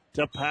Ward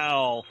to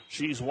Powell.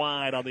 She's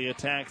wide on the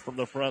attack from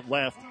the front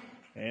left,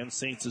 and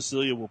St.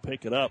 Cecilia will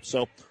pick it up.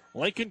 So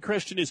Lincoln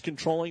Christian is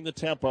controlling the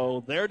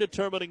tempo. They're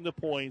determining the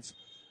points.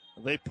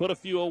 They put a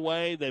few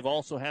away. They've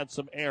also had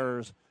some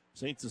errors.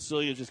 St.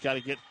 Cecilia just got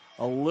to get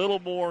a little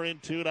more in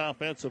tune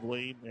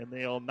offensively, and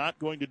they are not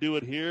going to do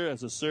it here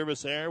as a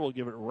service error. We'll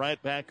give it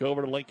right back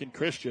over to Lincoln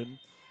Christian.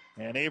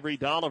 And Avery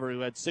Dolliver,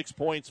 who had 6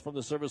 points from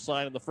the service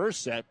line in the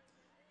first set,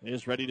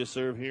 is ready to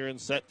serve here in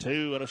set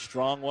 2. And a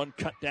strong one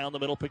cut down the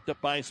middle, picked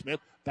up by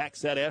Smith. Back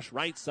set Esch,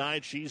 right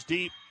side. She's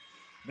deep.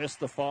 Missed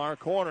the far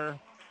corner.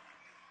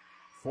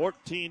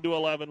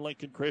 14-11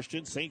 Lincoln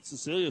Christian. St.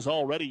 Cecilia's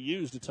already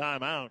used a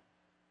timeout.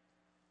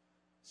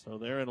 So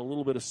they're in a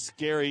little bit of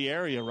scary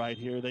area right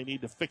here. They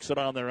need to fix it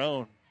on their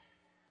own.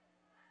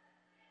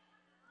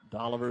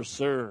 Dolliver's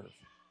serve.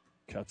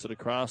 Cuts it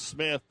across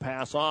Smith.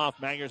 Pass off.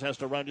 Mangers has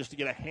to run just to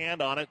get a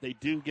hand on it. They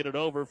do get it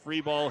over.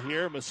 Free ball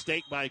here.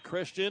 Mistake by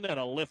Christian, and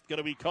a lift going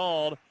to be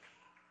called.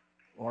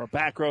 Or a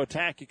back row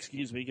attack,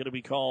 going to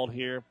be called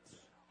here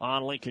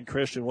on Lincoln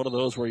Christian. One of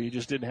those where you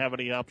just didn't have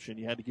any option.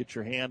 You had to get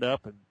your hand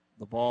up, and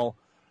the ball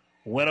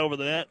went over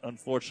the net,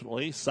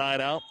 unfortunately.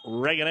 Side out.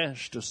 Reagan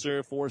Esch to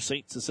serve for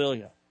St.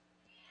 Cecilia.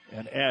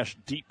 And Esch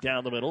deep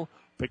down the middle.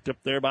 Picked up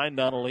there by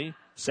Nunnally.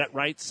 Set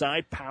right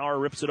side. Power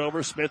rips it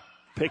over. Smith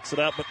picks it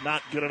up, but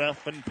not good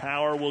enough, and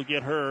Power will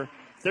get her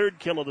third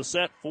kill of the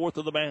set, fourth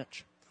of the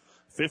match.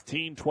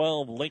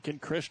 15-12, Lincoln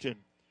Christian.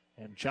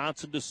 And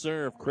Johnson to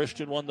serve.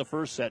 Christian won the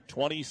first set,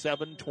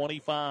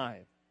 27-25.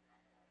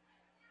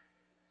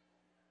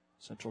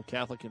 Central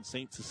Catholic and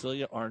St.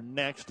 Cecilia are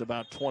next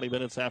about 20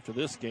 minutes after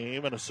this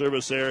game. And a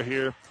service error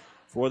here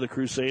for the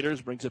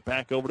Crusaders. Brings it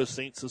back over to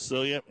St.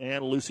 Cecilia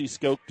and Lucy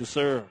Skoke to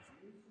serve.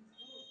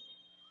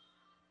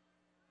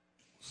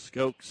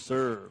 Skoke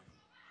serve.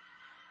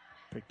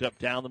 Picked up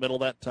down the middle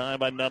that time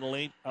by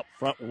Nunnally. Up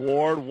front,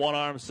 Ward. One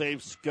arm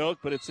saves Skoke,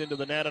 but it's into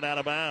the net and out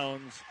of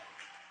bounds.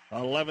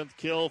 11th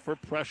kill for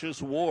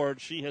Precious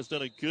Ward. She has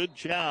done a good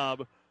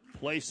job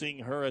placing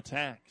her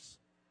attacks.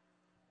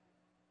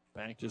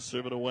 Back to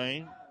serve it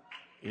away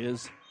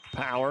is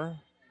Power.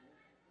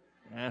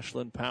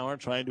 Ashlyn Power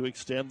trying to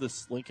extend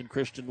this Lincoln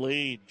Christian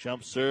lead.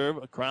 Jump serve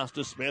across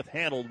to Smith.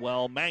 Handled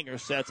well. Manger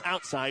sets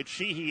outside.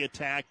 Sheehy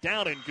attack.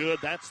 Down and good.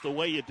 That's the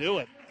way you do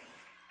it.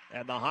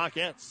 And the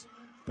Hawkettes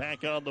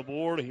back on the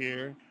board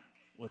here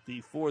with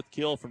the fourth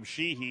kill from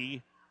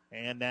Sheehy.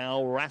 And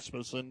now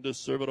Rasmussen to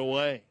serve it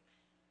away.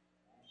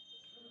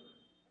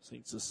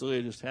 St.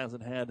 Cecilia just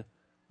hasn't had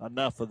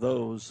enough of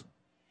those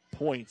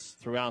points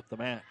throughout the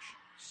match.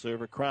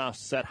 Serve across,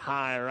 set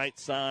high, right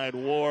side.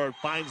 Ward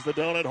finds the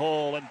donut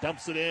hole and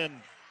dumps it in.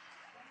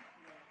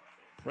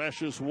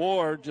 Precious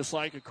Ward, just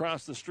like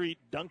across the street,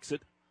 dunks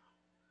it.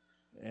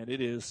 And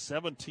it is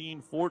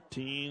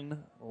 17-14,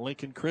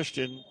 Lincoln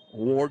Christian.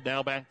 Ward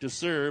now back to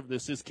serve.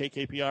 This is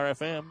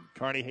KKPR-FM,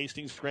 Kearney,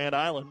 Hastings, Grand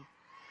Island,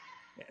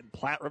 and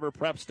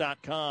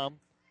PlatteRiverPreps.com.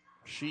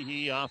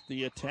 Sheehy off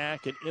the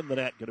attack and in the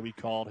net going to be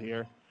called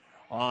here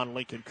on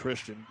Lincoln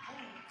Christian.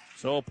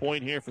 So a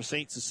point here for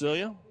St.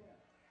 Cecilia.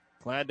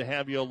 Glad to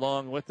have you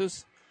along with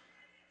us.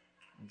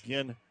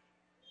 Again,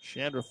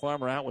 Chandra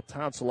Farmer out with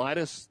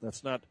tonsillitis.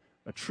 That's not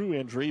a true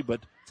injury,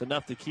 but it's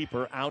enough to keep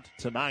her out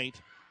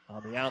tonight.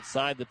 On the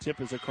outside, the tip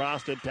is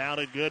across and down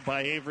and good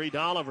by Avery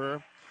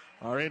Dolliver.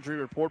 Our injury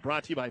report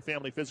brought to you by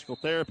Family Physical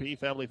Therapy.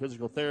 Family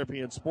Physical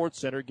Therapy and Sports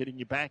Center, getting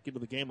you back into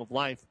the game of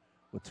life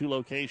with 2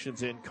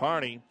 locations in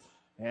Kearney.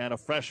 And a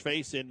fresh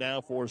face in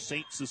now for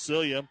St.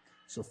 Cecilia.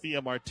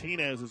 Sophia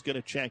Martinez is going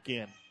to check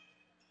in.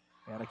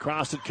 And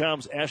across it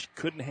comes. Esch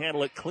couldn't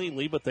handle it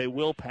cleanly, but they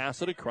will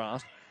pass it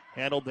across.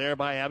 Handled there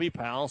by Abby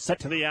Powell. Set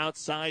to the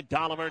outside.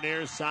 Dolliver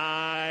near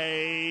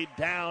side.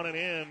 Down and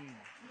in.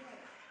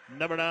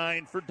 Number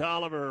 9 for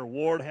Dolliver.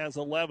 Ward has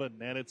 11,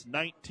 and it's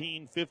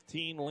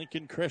 19-15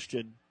 Lincoln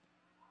Christian.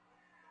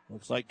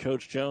 Looks like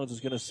Coach Jones is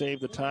going to save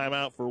the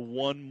timeout for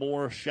one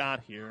more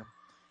shot here.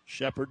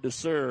 Shepard to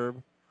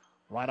serve.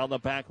 Right on the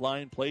back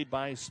line, played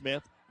by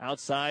Smith.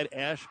 Outside,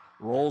 Esch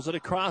rolls it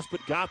across,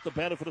 but got the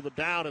benefit of the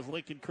doubt as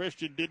Lincoln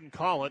Christian didn't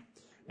call it,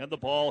 and the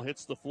ball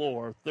hits the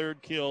floor.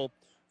 Third kill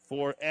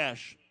for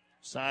Esch.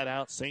 Side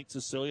out, St.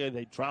 Cecilia.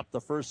 They dropped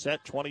the first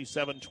set,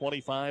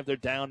 27-25. They're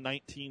down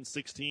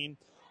 19-16.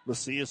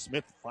 Lucia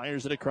Smith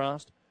fires it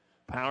across.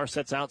 Power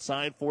sets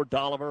outside for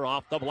Dolliver.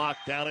 Off the block,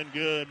 down and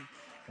good.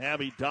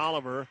 Abby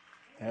Dolliver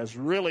has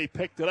really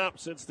picked it up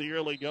since the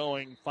early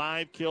going.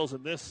 5 kills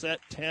in this set,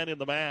 10 in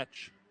the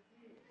match.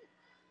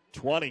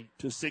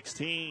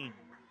 20-16.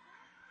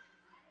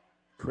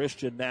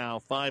 Christian now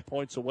 5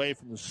 points away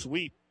from the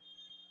sweep.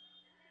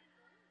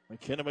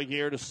 McKenna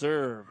McGear to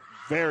serve.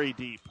 Very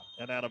deep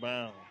and out of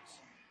bounds.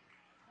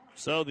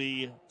 So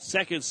the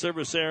second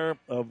service error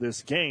of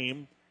this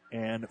game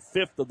and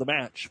 5th of the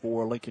match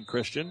for Lincoln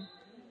Christian.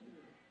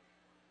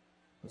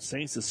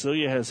 St.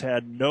 Cecilia has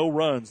had no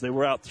runs. They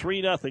were out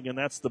 3-0, and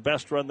that's the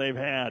best run they've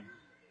had.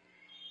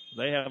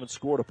 They haven't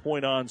scored a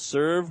point on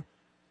serve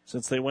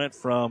since they went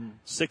from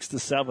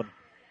 6-7.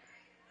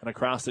 And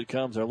across it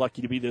comes. They're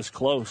lucky to be this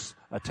close.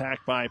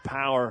 Attacked by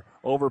Power.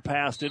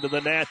 Overpassed into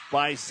the net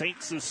by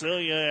St.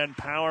 Cecilia, and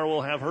Power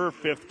will have her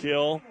 5th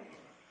kill.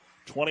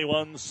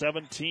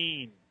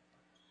 21-17.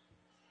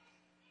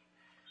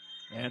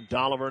 And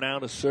Dolliver now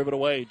to serve it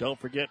away. Don't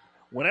forget,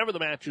 whenever the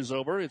match is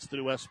over, it's the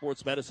New West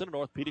Sports Medicine and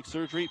Orthopedic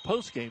Surgery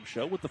postgame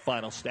show with the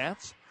final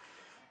stats.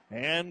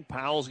 And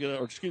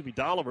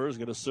Dolliver is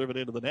going to serve it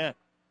into the net.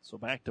 So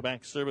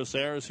back-to-back service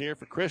errors here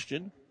for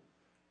Christian.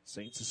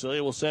 St.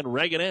 Cecilia will send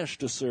Reagan Esch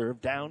to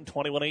serve, down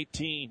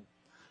 21-18.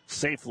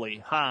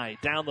 Safely, high,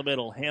 down the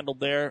middle, handled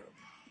there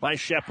by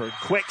Shepard.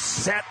 Quick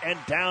set and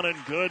down and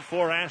good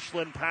for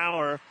Ashlyn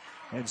Power.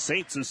 And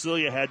St.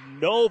 Cecilia had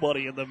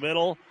nobody in the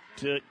middle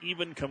to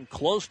even come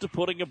close to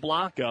putting a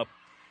block up.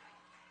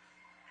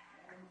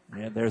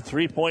 And they're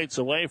 3 points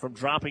away from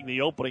dropping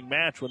the opening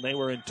match when they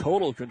were in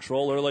total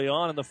control early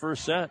on in the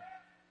first set.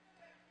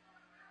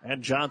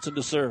 And Johnson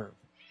to serve.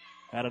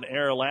 Had an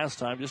error last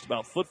time, just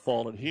about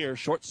footfalled it here.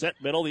 Short set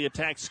middle, the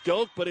attack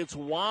Skoke, but it's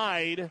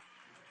wide.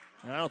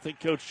 I don't think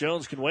Coach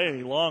Jones can wait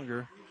any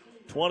longer.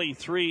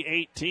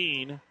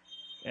 23-18.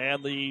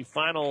 And the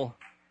final,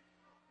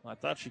 I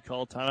thought she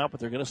called timeout,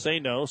 but they're going to say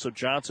no. So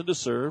Johnson to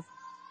serve.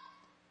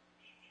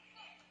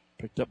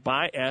 Picked up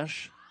by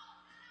Esch.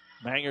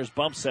 Mangers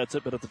bump sets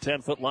it, but at the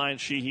 10-foot line,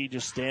 Sheehy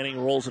just standing,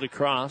 rolls it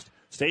across.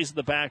 Stays in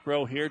the back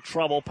row here.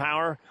 Trouble.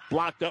 Power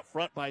blocked up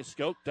front by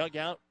Skoke. Dug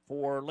out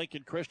for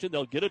Lincoln Christian.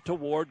 They'll get it to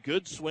Ward.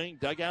 Good swing.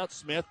 Dug out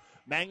Smith.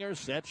 Mangers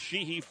sets.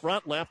 Sheehy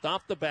front left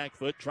off the back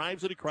foot.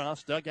 Drives it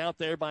across. Dug out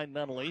there by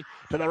Nunnally.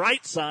 To the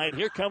right side.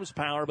 Here comes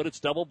Power, but it's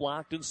double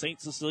blocked, and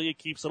St. Cecilia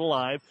keeps it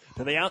alive.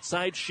 To the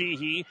outside,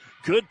 Sheehy.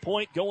 Good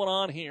point going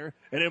on here.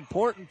 An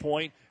important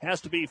point.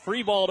 Has to be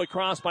free balled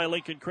across by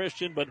Lincoln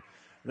Christian, but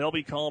they'll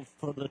be called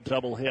for the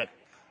double hit.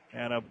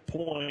 And a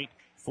point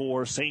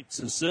for St.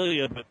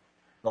 Cecilia, but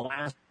the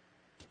last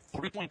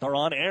 3 points are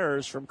on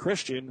errors from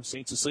Christian.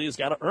 St. Cecilia's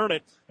got to earn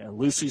it. And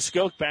Lucy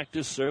Skoke back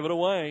to serve it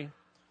away.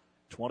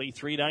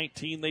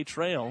 23-19 they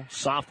trail.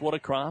 Soft one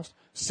across.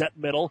 Set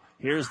middle.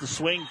 Here's the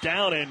swing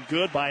down and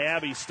good by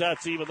Abby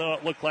Stutz, even though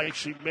it looked like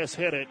she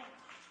mishit it.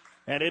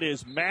 And it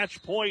is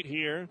match point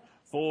here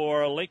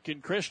for Lincoln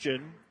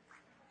Christian.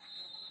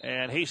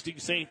 And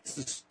Hastings St.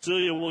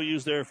 Cecilia will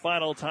use their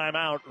final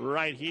timeout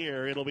right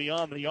here. It'll be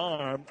on the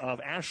arm of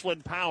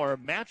Ashlyn Power.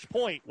 Match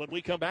point when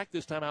we come back.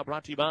 This timeout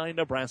brought to you by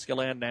Nebraska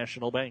Land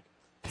National Bank.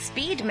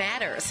 Speed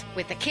matters.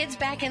 With the kids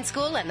back in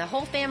school and the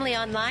whole family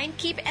online,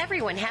 keep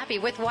everyone happy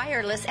with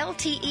wireless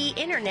LTE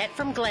internet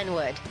from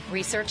Glenwood.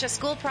 Research a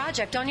school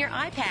project on your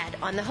iPad,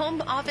 on the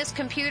home office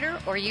computer,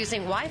 or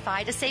using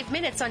Wi-Fi to save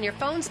minutes on your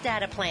phone's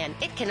data plan.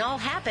 It can all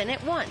happen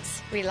at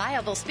once.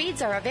 Reliable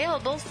speeds are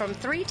available from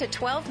 3 to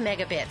 12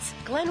 megabits.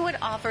 Glenwood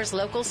offers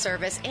local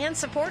service and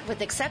support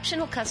with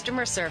exceptional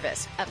customer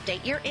service.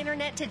 Update your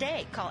internet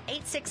today. Call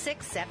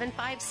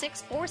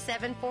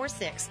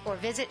 866-756-4746 or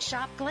visit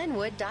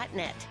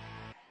shopglenwood.net.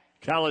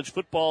 College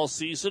football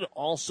season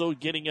also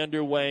getting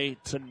underway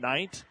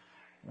tonight.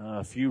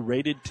 A few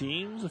rated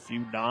teams, a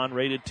few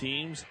non-rated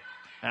teams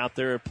out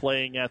there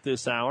playing at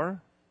this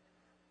hour.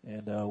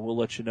 And we'll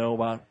let you know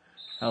about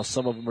how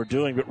some of them are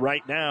doing. But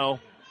right now,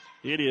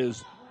 it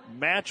is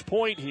match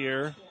point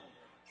here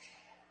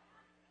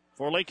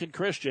for Lincoln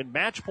Christian.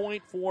 Match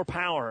point for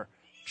Power.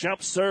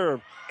 Jump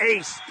serve.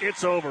 Ace.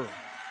 It's over.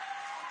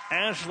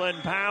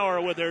 Ashlyn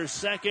Power with her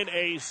second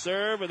ace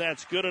serve, and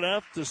that's good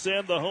enough to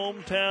send the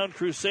hometown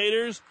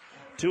Crusaders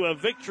to a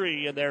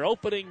victory in their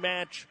opening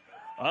match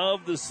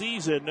of the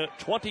season,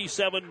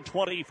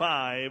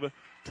 27-25,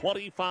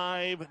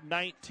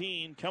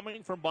 25-19.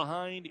 Coming from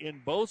behind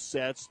in both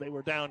sets, they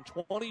were down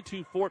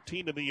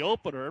 22-14 in the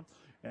opener,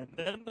 and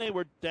then they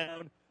were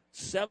down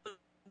 7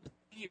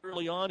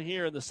 early on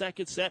here in the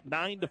second set,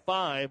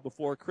 9-5,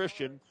 before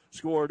Christian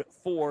scored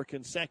 4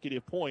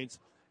 consecutive points.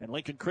 And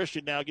Lincoln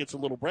Christian now gets a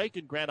little break,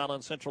 and Grand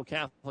Island Central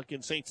Catholic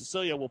and St.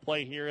 Cecilia will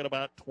play here in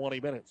about 20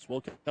 minutes.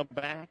 We'll come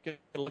back and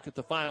look at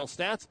the final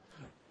stats.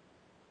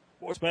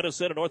 Sports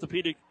Medicine and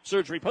Orthopedic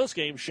Surgery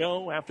postgame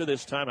show after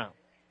this timeout.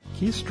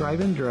 Keith's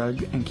Drive-In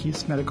Drug and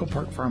Keith's Medical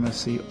Park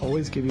Pharmacy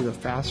always give you the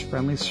fast,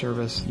 friendly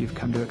service you've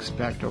come to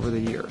expect over the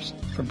years.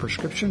 From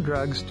prescription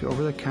drugs to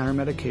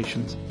over-the-counter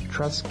medications,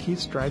 trust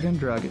Keith's Drive-In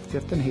Drug at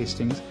 5th and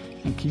Hastings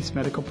and Keith's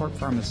Medical Park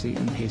Pharmacy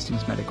in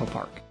Hastings Medical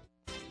Park.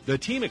 The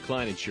team at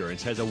Klein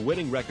Insurance has a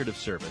winning record of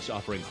service,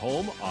 offering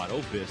home,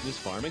 auto, business,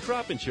 farm, and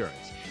crop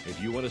insurance.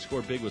 If you want to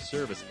score big with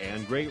service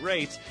and great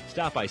rates,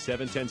 stop by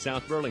 710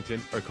 South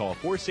Burlington or call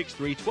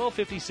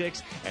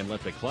 463-1256 and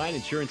let the Klein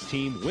Insurance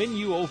team win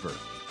you over.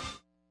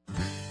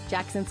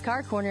 Jackson's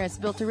Car Corner has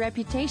built a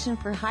reputation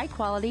for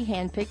high-quality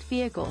hand-picked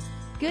vehicles.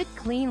 Good,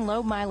 clean,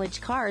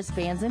 low-mileage cars,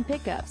 vans, and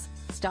pickups.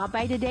 Stop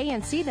by today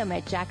and see them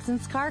at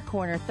Jackson's Car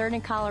Corner, 3rd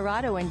and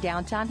Colorado in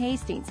downtown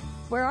Hastings,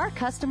 where our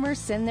customers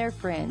send their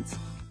friends.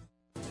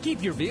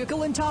 Keep your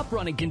vehicle in top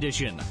running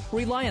condition.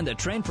 Rely on the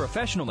trained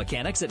professional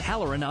mechanics at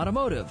Halloran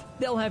Automotive.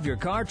 They'll have your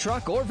car,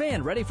 truck, or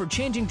van ready for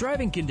changing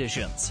driving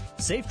conditions.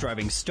 Safe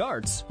driving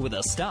starts with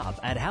a stop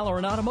at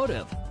Halloran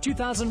Automotive,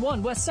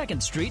 2001 West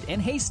 2nd Street in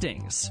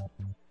Hastings.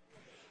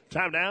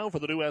 Time now for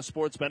the New West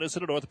Sports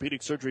Medicine and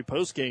Orthopedic Surgery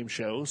postgame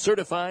show.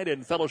 Certified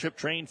and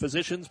fellowship-trained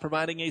physicians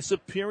providing a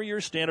superior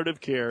standard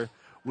of care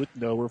with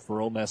no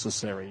referral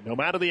necessary. No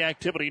matter the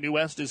activity, New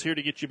West is here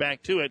to get you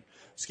back to it.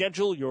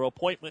 Schedule your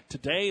appointment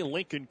today.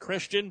 Lincoln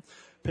Christian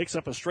picks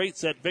up a straight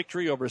set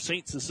victory over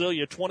St.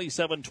 Cecilia,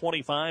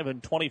 27-25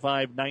 and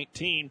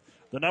 25-19.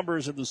 The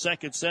numbers in the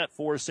second set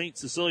for St.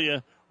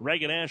 Cecilia: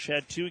 Reagan Esch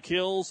had 2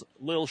 kills.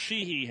 Lil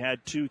Sheehy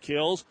had 2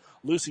 kills.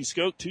 Lucy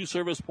Skoke, 2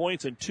 service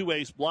points and 2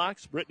 ace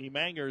blocks. Brittany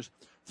Mangers,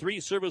 3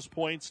 service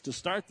points to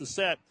start the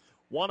set.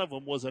 One of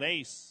them was an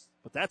ace,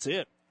 but that's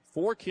it.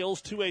 4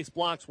 kills, 2 ace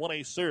blocks, 1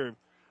 ace serve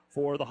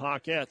for the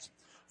Hawkettes.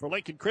 For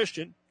Lincoln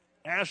Christian,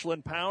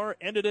 Ashlyn Power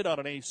ended it on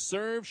an ace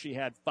serve. She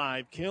had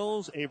 5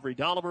 kills. Avery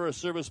Dolliver, a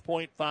service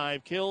point,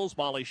 5 kills.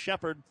 Molly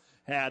Shepard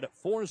had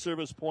 4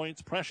 service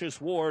points. Precious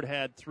Ward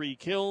had 3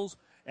 kills.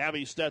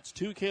 Abby Stutz,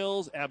 2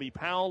 kills. Abby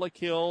Powell, a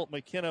kill.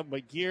 McKenna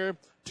McGear,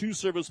 2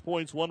 service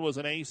points. 1 was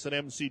an ace. And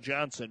MC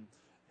Johnson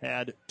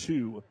had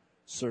 2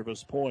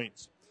 service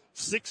points.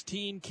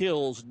 16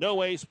 kills,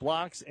 no ace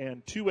blocks,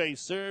 and 2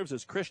 ace serves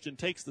as Christian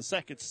takes the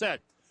second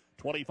set,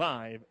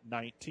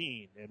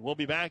 25-19. And we'll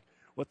be back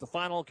with the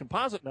final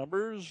composite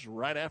numbers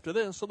right after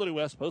this on the New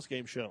West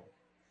postgame show.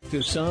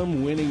 To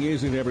some, winning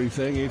isn't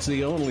everything, it's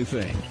the only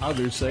thing.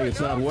 Others say it's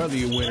not whether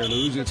you win or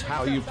lose, it's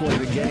how you play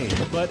the game.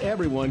 But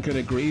everyone can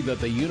agree that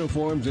the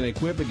uniforms and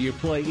equipment you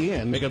play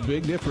in make a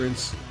big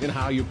difference in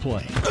how you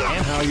play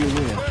and how you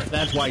win.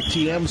 That's why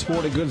TM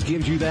Sporting Goods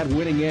gives you that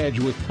winning edge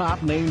with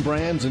top name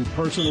brands and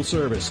personal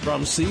service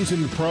from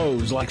seasoned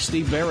pros like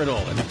Steve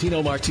Baradol and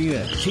Tino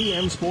Martinez.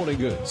 TM Sporting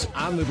Goods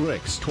on the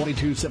bricks,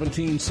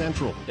 2217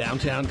 Central,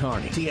 downtown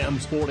Kearney. TM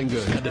Sporting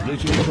Goods, a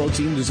division of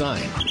Protein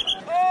Design.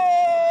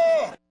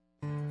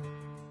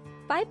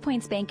 5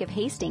 Points Bank of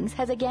Hastings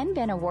has again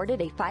been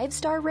awarded a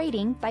 5-star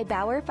rating by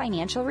Bauer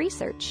Financial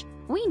Research.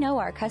 We know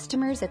our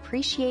customers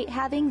appreciate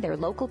having their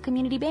local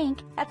community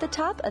bank at the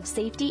top of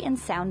safety and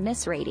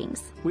soundness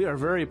ratings. We are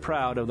very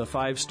proud of the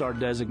 5-star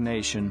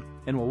designation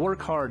and will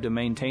work hard to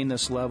maintain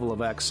this level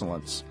of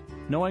excellence.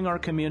 Knowing our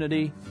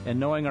community and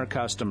knowing our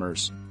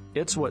customers,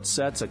 it's what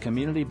sets a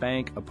community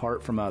bank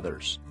apart from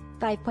others.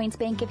 5 Points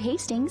Bank of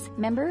Hastings,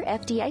 member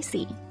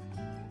FDIC.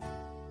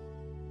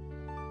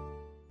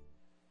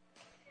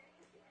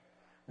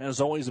 As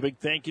always, a big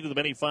thank you to the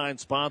many fine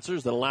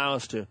sponsors that allow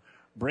us to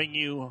bring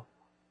you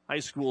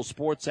high school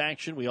sports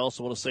action. We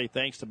also want to say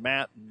thanks to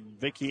Matt and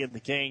Vicky and the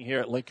gang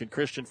here at Lincoln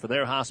Christian for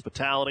their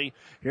hospitality.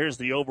 Here's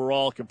the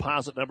overall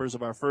composite numbers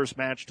of our first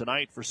match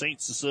tonight. For St.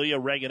 Cecilia,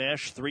 Reagan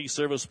Esch, 3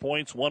 service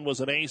points. 1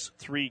 was an ace,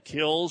 3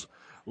 kills.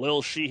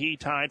 Lil Sheehy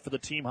tied for the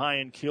team high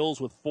in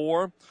kills with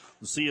 4.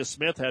 Lucia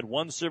Smith had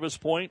 1 service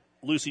point.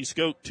 Lucy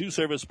Skoke, 2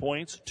 service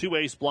points, 2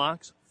 ace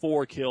blocks,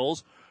 4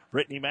 kills.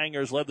 Brittany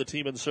Mangers led the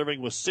team in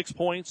serving with 6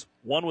 points.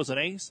 1 was an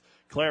ace.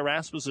 Claire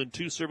Rasmussen,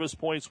 2 service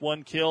points,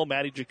 1 kill.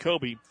 Maddie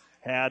Jacoby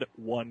had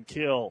 1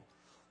 kill.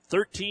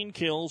 13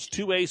 kills,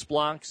 2 ace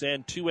blocks,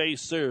 and 2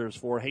 ace serves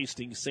for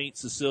Hastings St.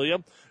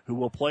 Cecilia, who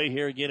will play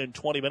here again in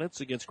 20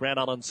 minutes against Grand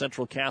Island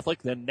Central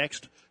Catholic. Then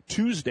next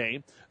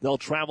Tuesday, they'll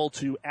travel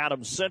to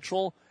Adams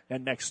Central,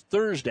 and next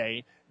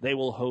Thursday, they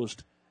will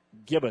host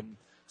Gibbon.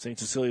 St.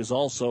 Cecilia is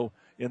also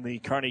in the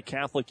Kearney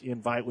Catholic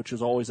Invite, which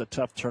is always a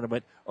tough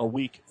tournament, a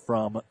week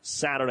from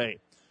Saturday.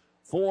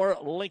 For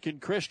Lincoln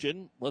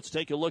Christian, let's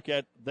take a look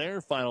at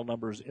their final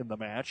numbers in the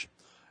match.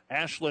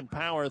 Ashlyn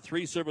Power,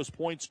 3 service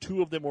points,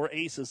 2 of them were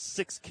aces,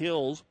 6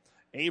 kills.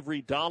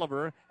 Avery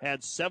Dolliver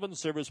had 7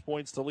 service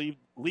points to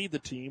lead the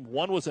team.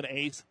 1 was an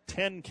ace,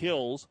 10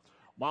 kills.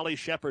 Molly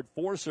Shepard,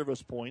 4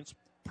 service points.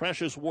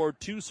 Precious Ward,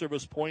 2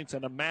 service points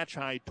and a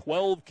match-high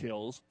 12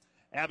 kills.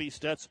 Abby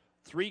Stutz,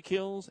 3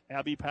 kills.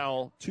 Abby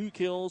Powell, 2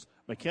 kills.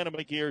 McKenna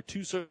McGear,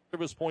 2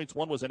 service points.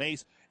 1 was an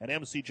ace. And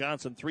MC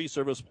Johnson, 3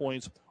 service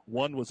points.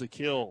 1 was a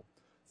kill.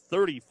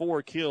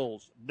 34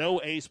 kills,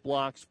 no ace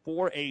blocks,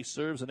 4 ace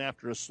serves. And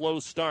after a slow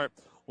start,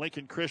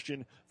 Lincoln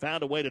Christian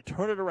found a way to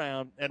turn it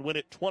around and win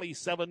it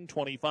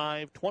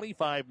 27-25,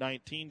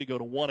 25-19 to go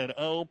to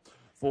 1-0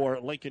 for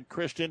Lincoln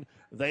Christian.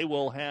 They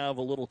will have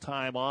a little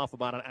time off,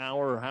 about an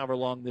hour or however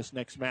long this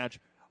next match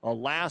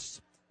lasts.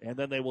 And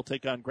then they will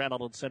take on Grand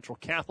Island Central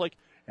Catholic.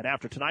 And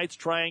after tonight's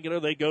triangular,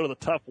 they go to the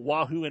tough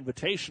Wahoo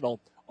Invitational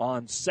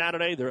on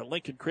Saturday. They're at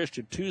Lincoln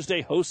Christian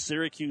Tuesday, host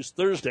Syracuse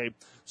Thursday.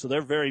 So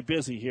they're very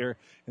busy here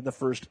in the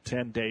first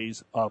 10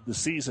 days of the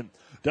season.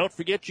 Don't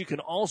forget, you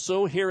can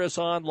also hear us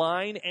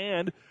online,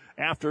 and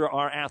after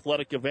our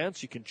athletic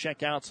events, you can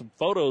check out some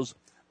photos,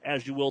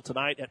 as you will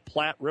tonight, at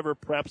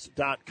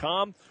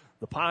PlatteRiverPreps.com.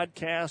 The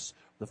podcasts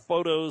The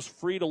photos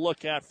free to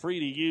look at, free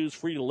to use,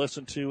 free to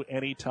listen to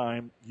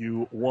anytime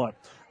you want.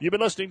 You've been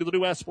listening to the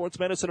New West Sports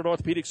Medicine and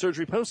Orthopedic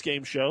Surgery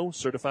postgame show.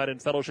 Certified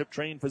and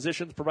fellowship-trained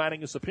physicians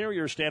providing a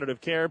superior standard of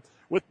care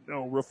with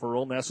no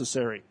referral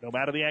necessary. No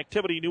matter the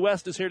activity, New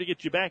West is here to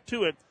get you back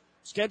to it.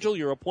 Schedule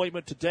your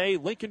appointment today.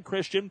 Lincoln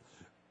Christian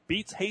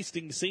beats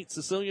Hastings St.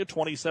 Cecilia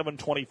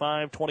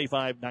 27-25,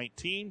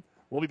 25-19.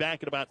 We'll be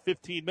back in about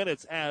 15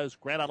 minutes as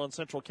Grand Island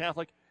Central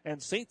Catholic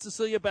and St.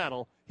 Cecilia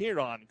battle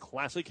here on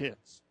Classic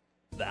Hits.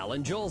 Val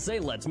and Joel say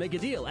let's make a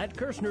deal at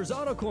Kirshner's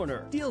Auto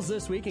Corner. Deals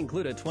this week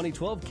include a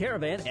 2012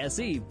 Caravan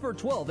SE for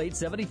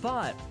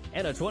 $12,875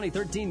 and a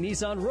 2013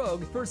 Nissan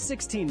Rogue for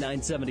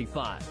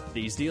 $16,975.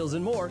 These deals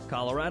and more,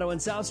 Colorado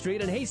and South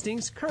Street in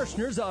Hastings,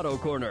 Kirshner's Auto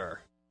Corner.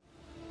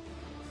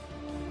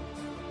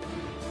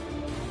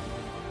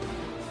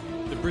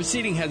 The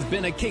proceeding has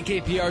been a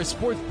KKPR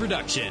sports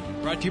production,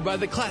 brought to you by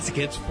the Classic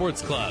Hits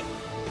Sports Club.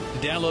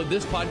 To download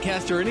this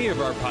podcast or any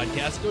of our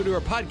podcasts, go to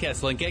our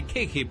podcast link at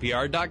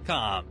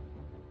kkpr.com.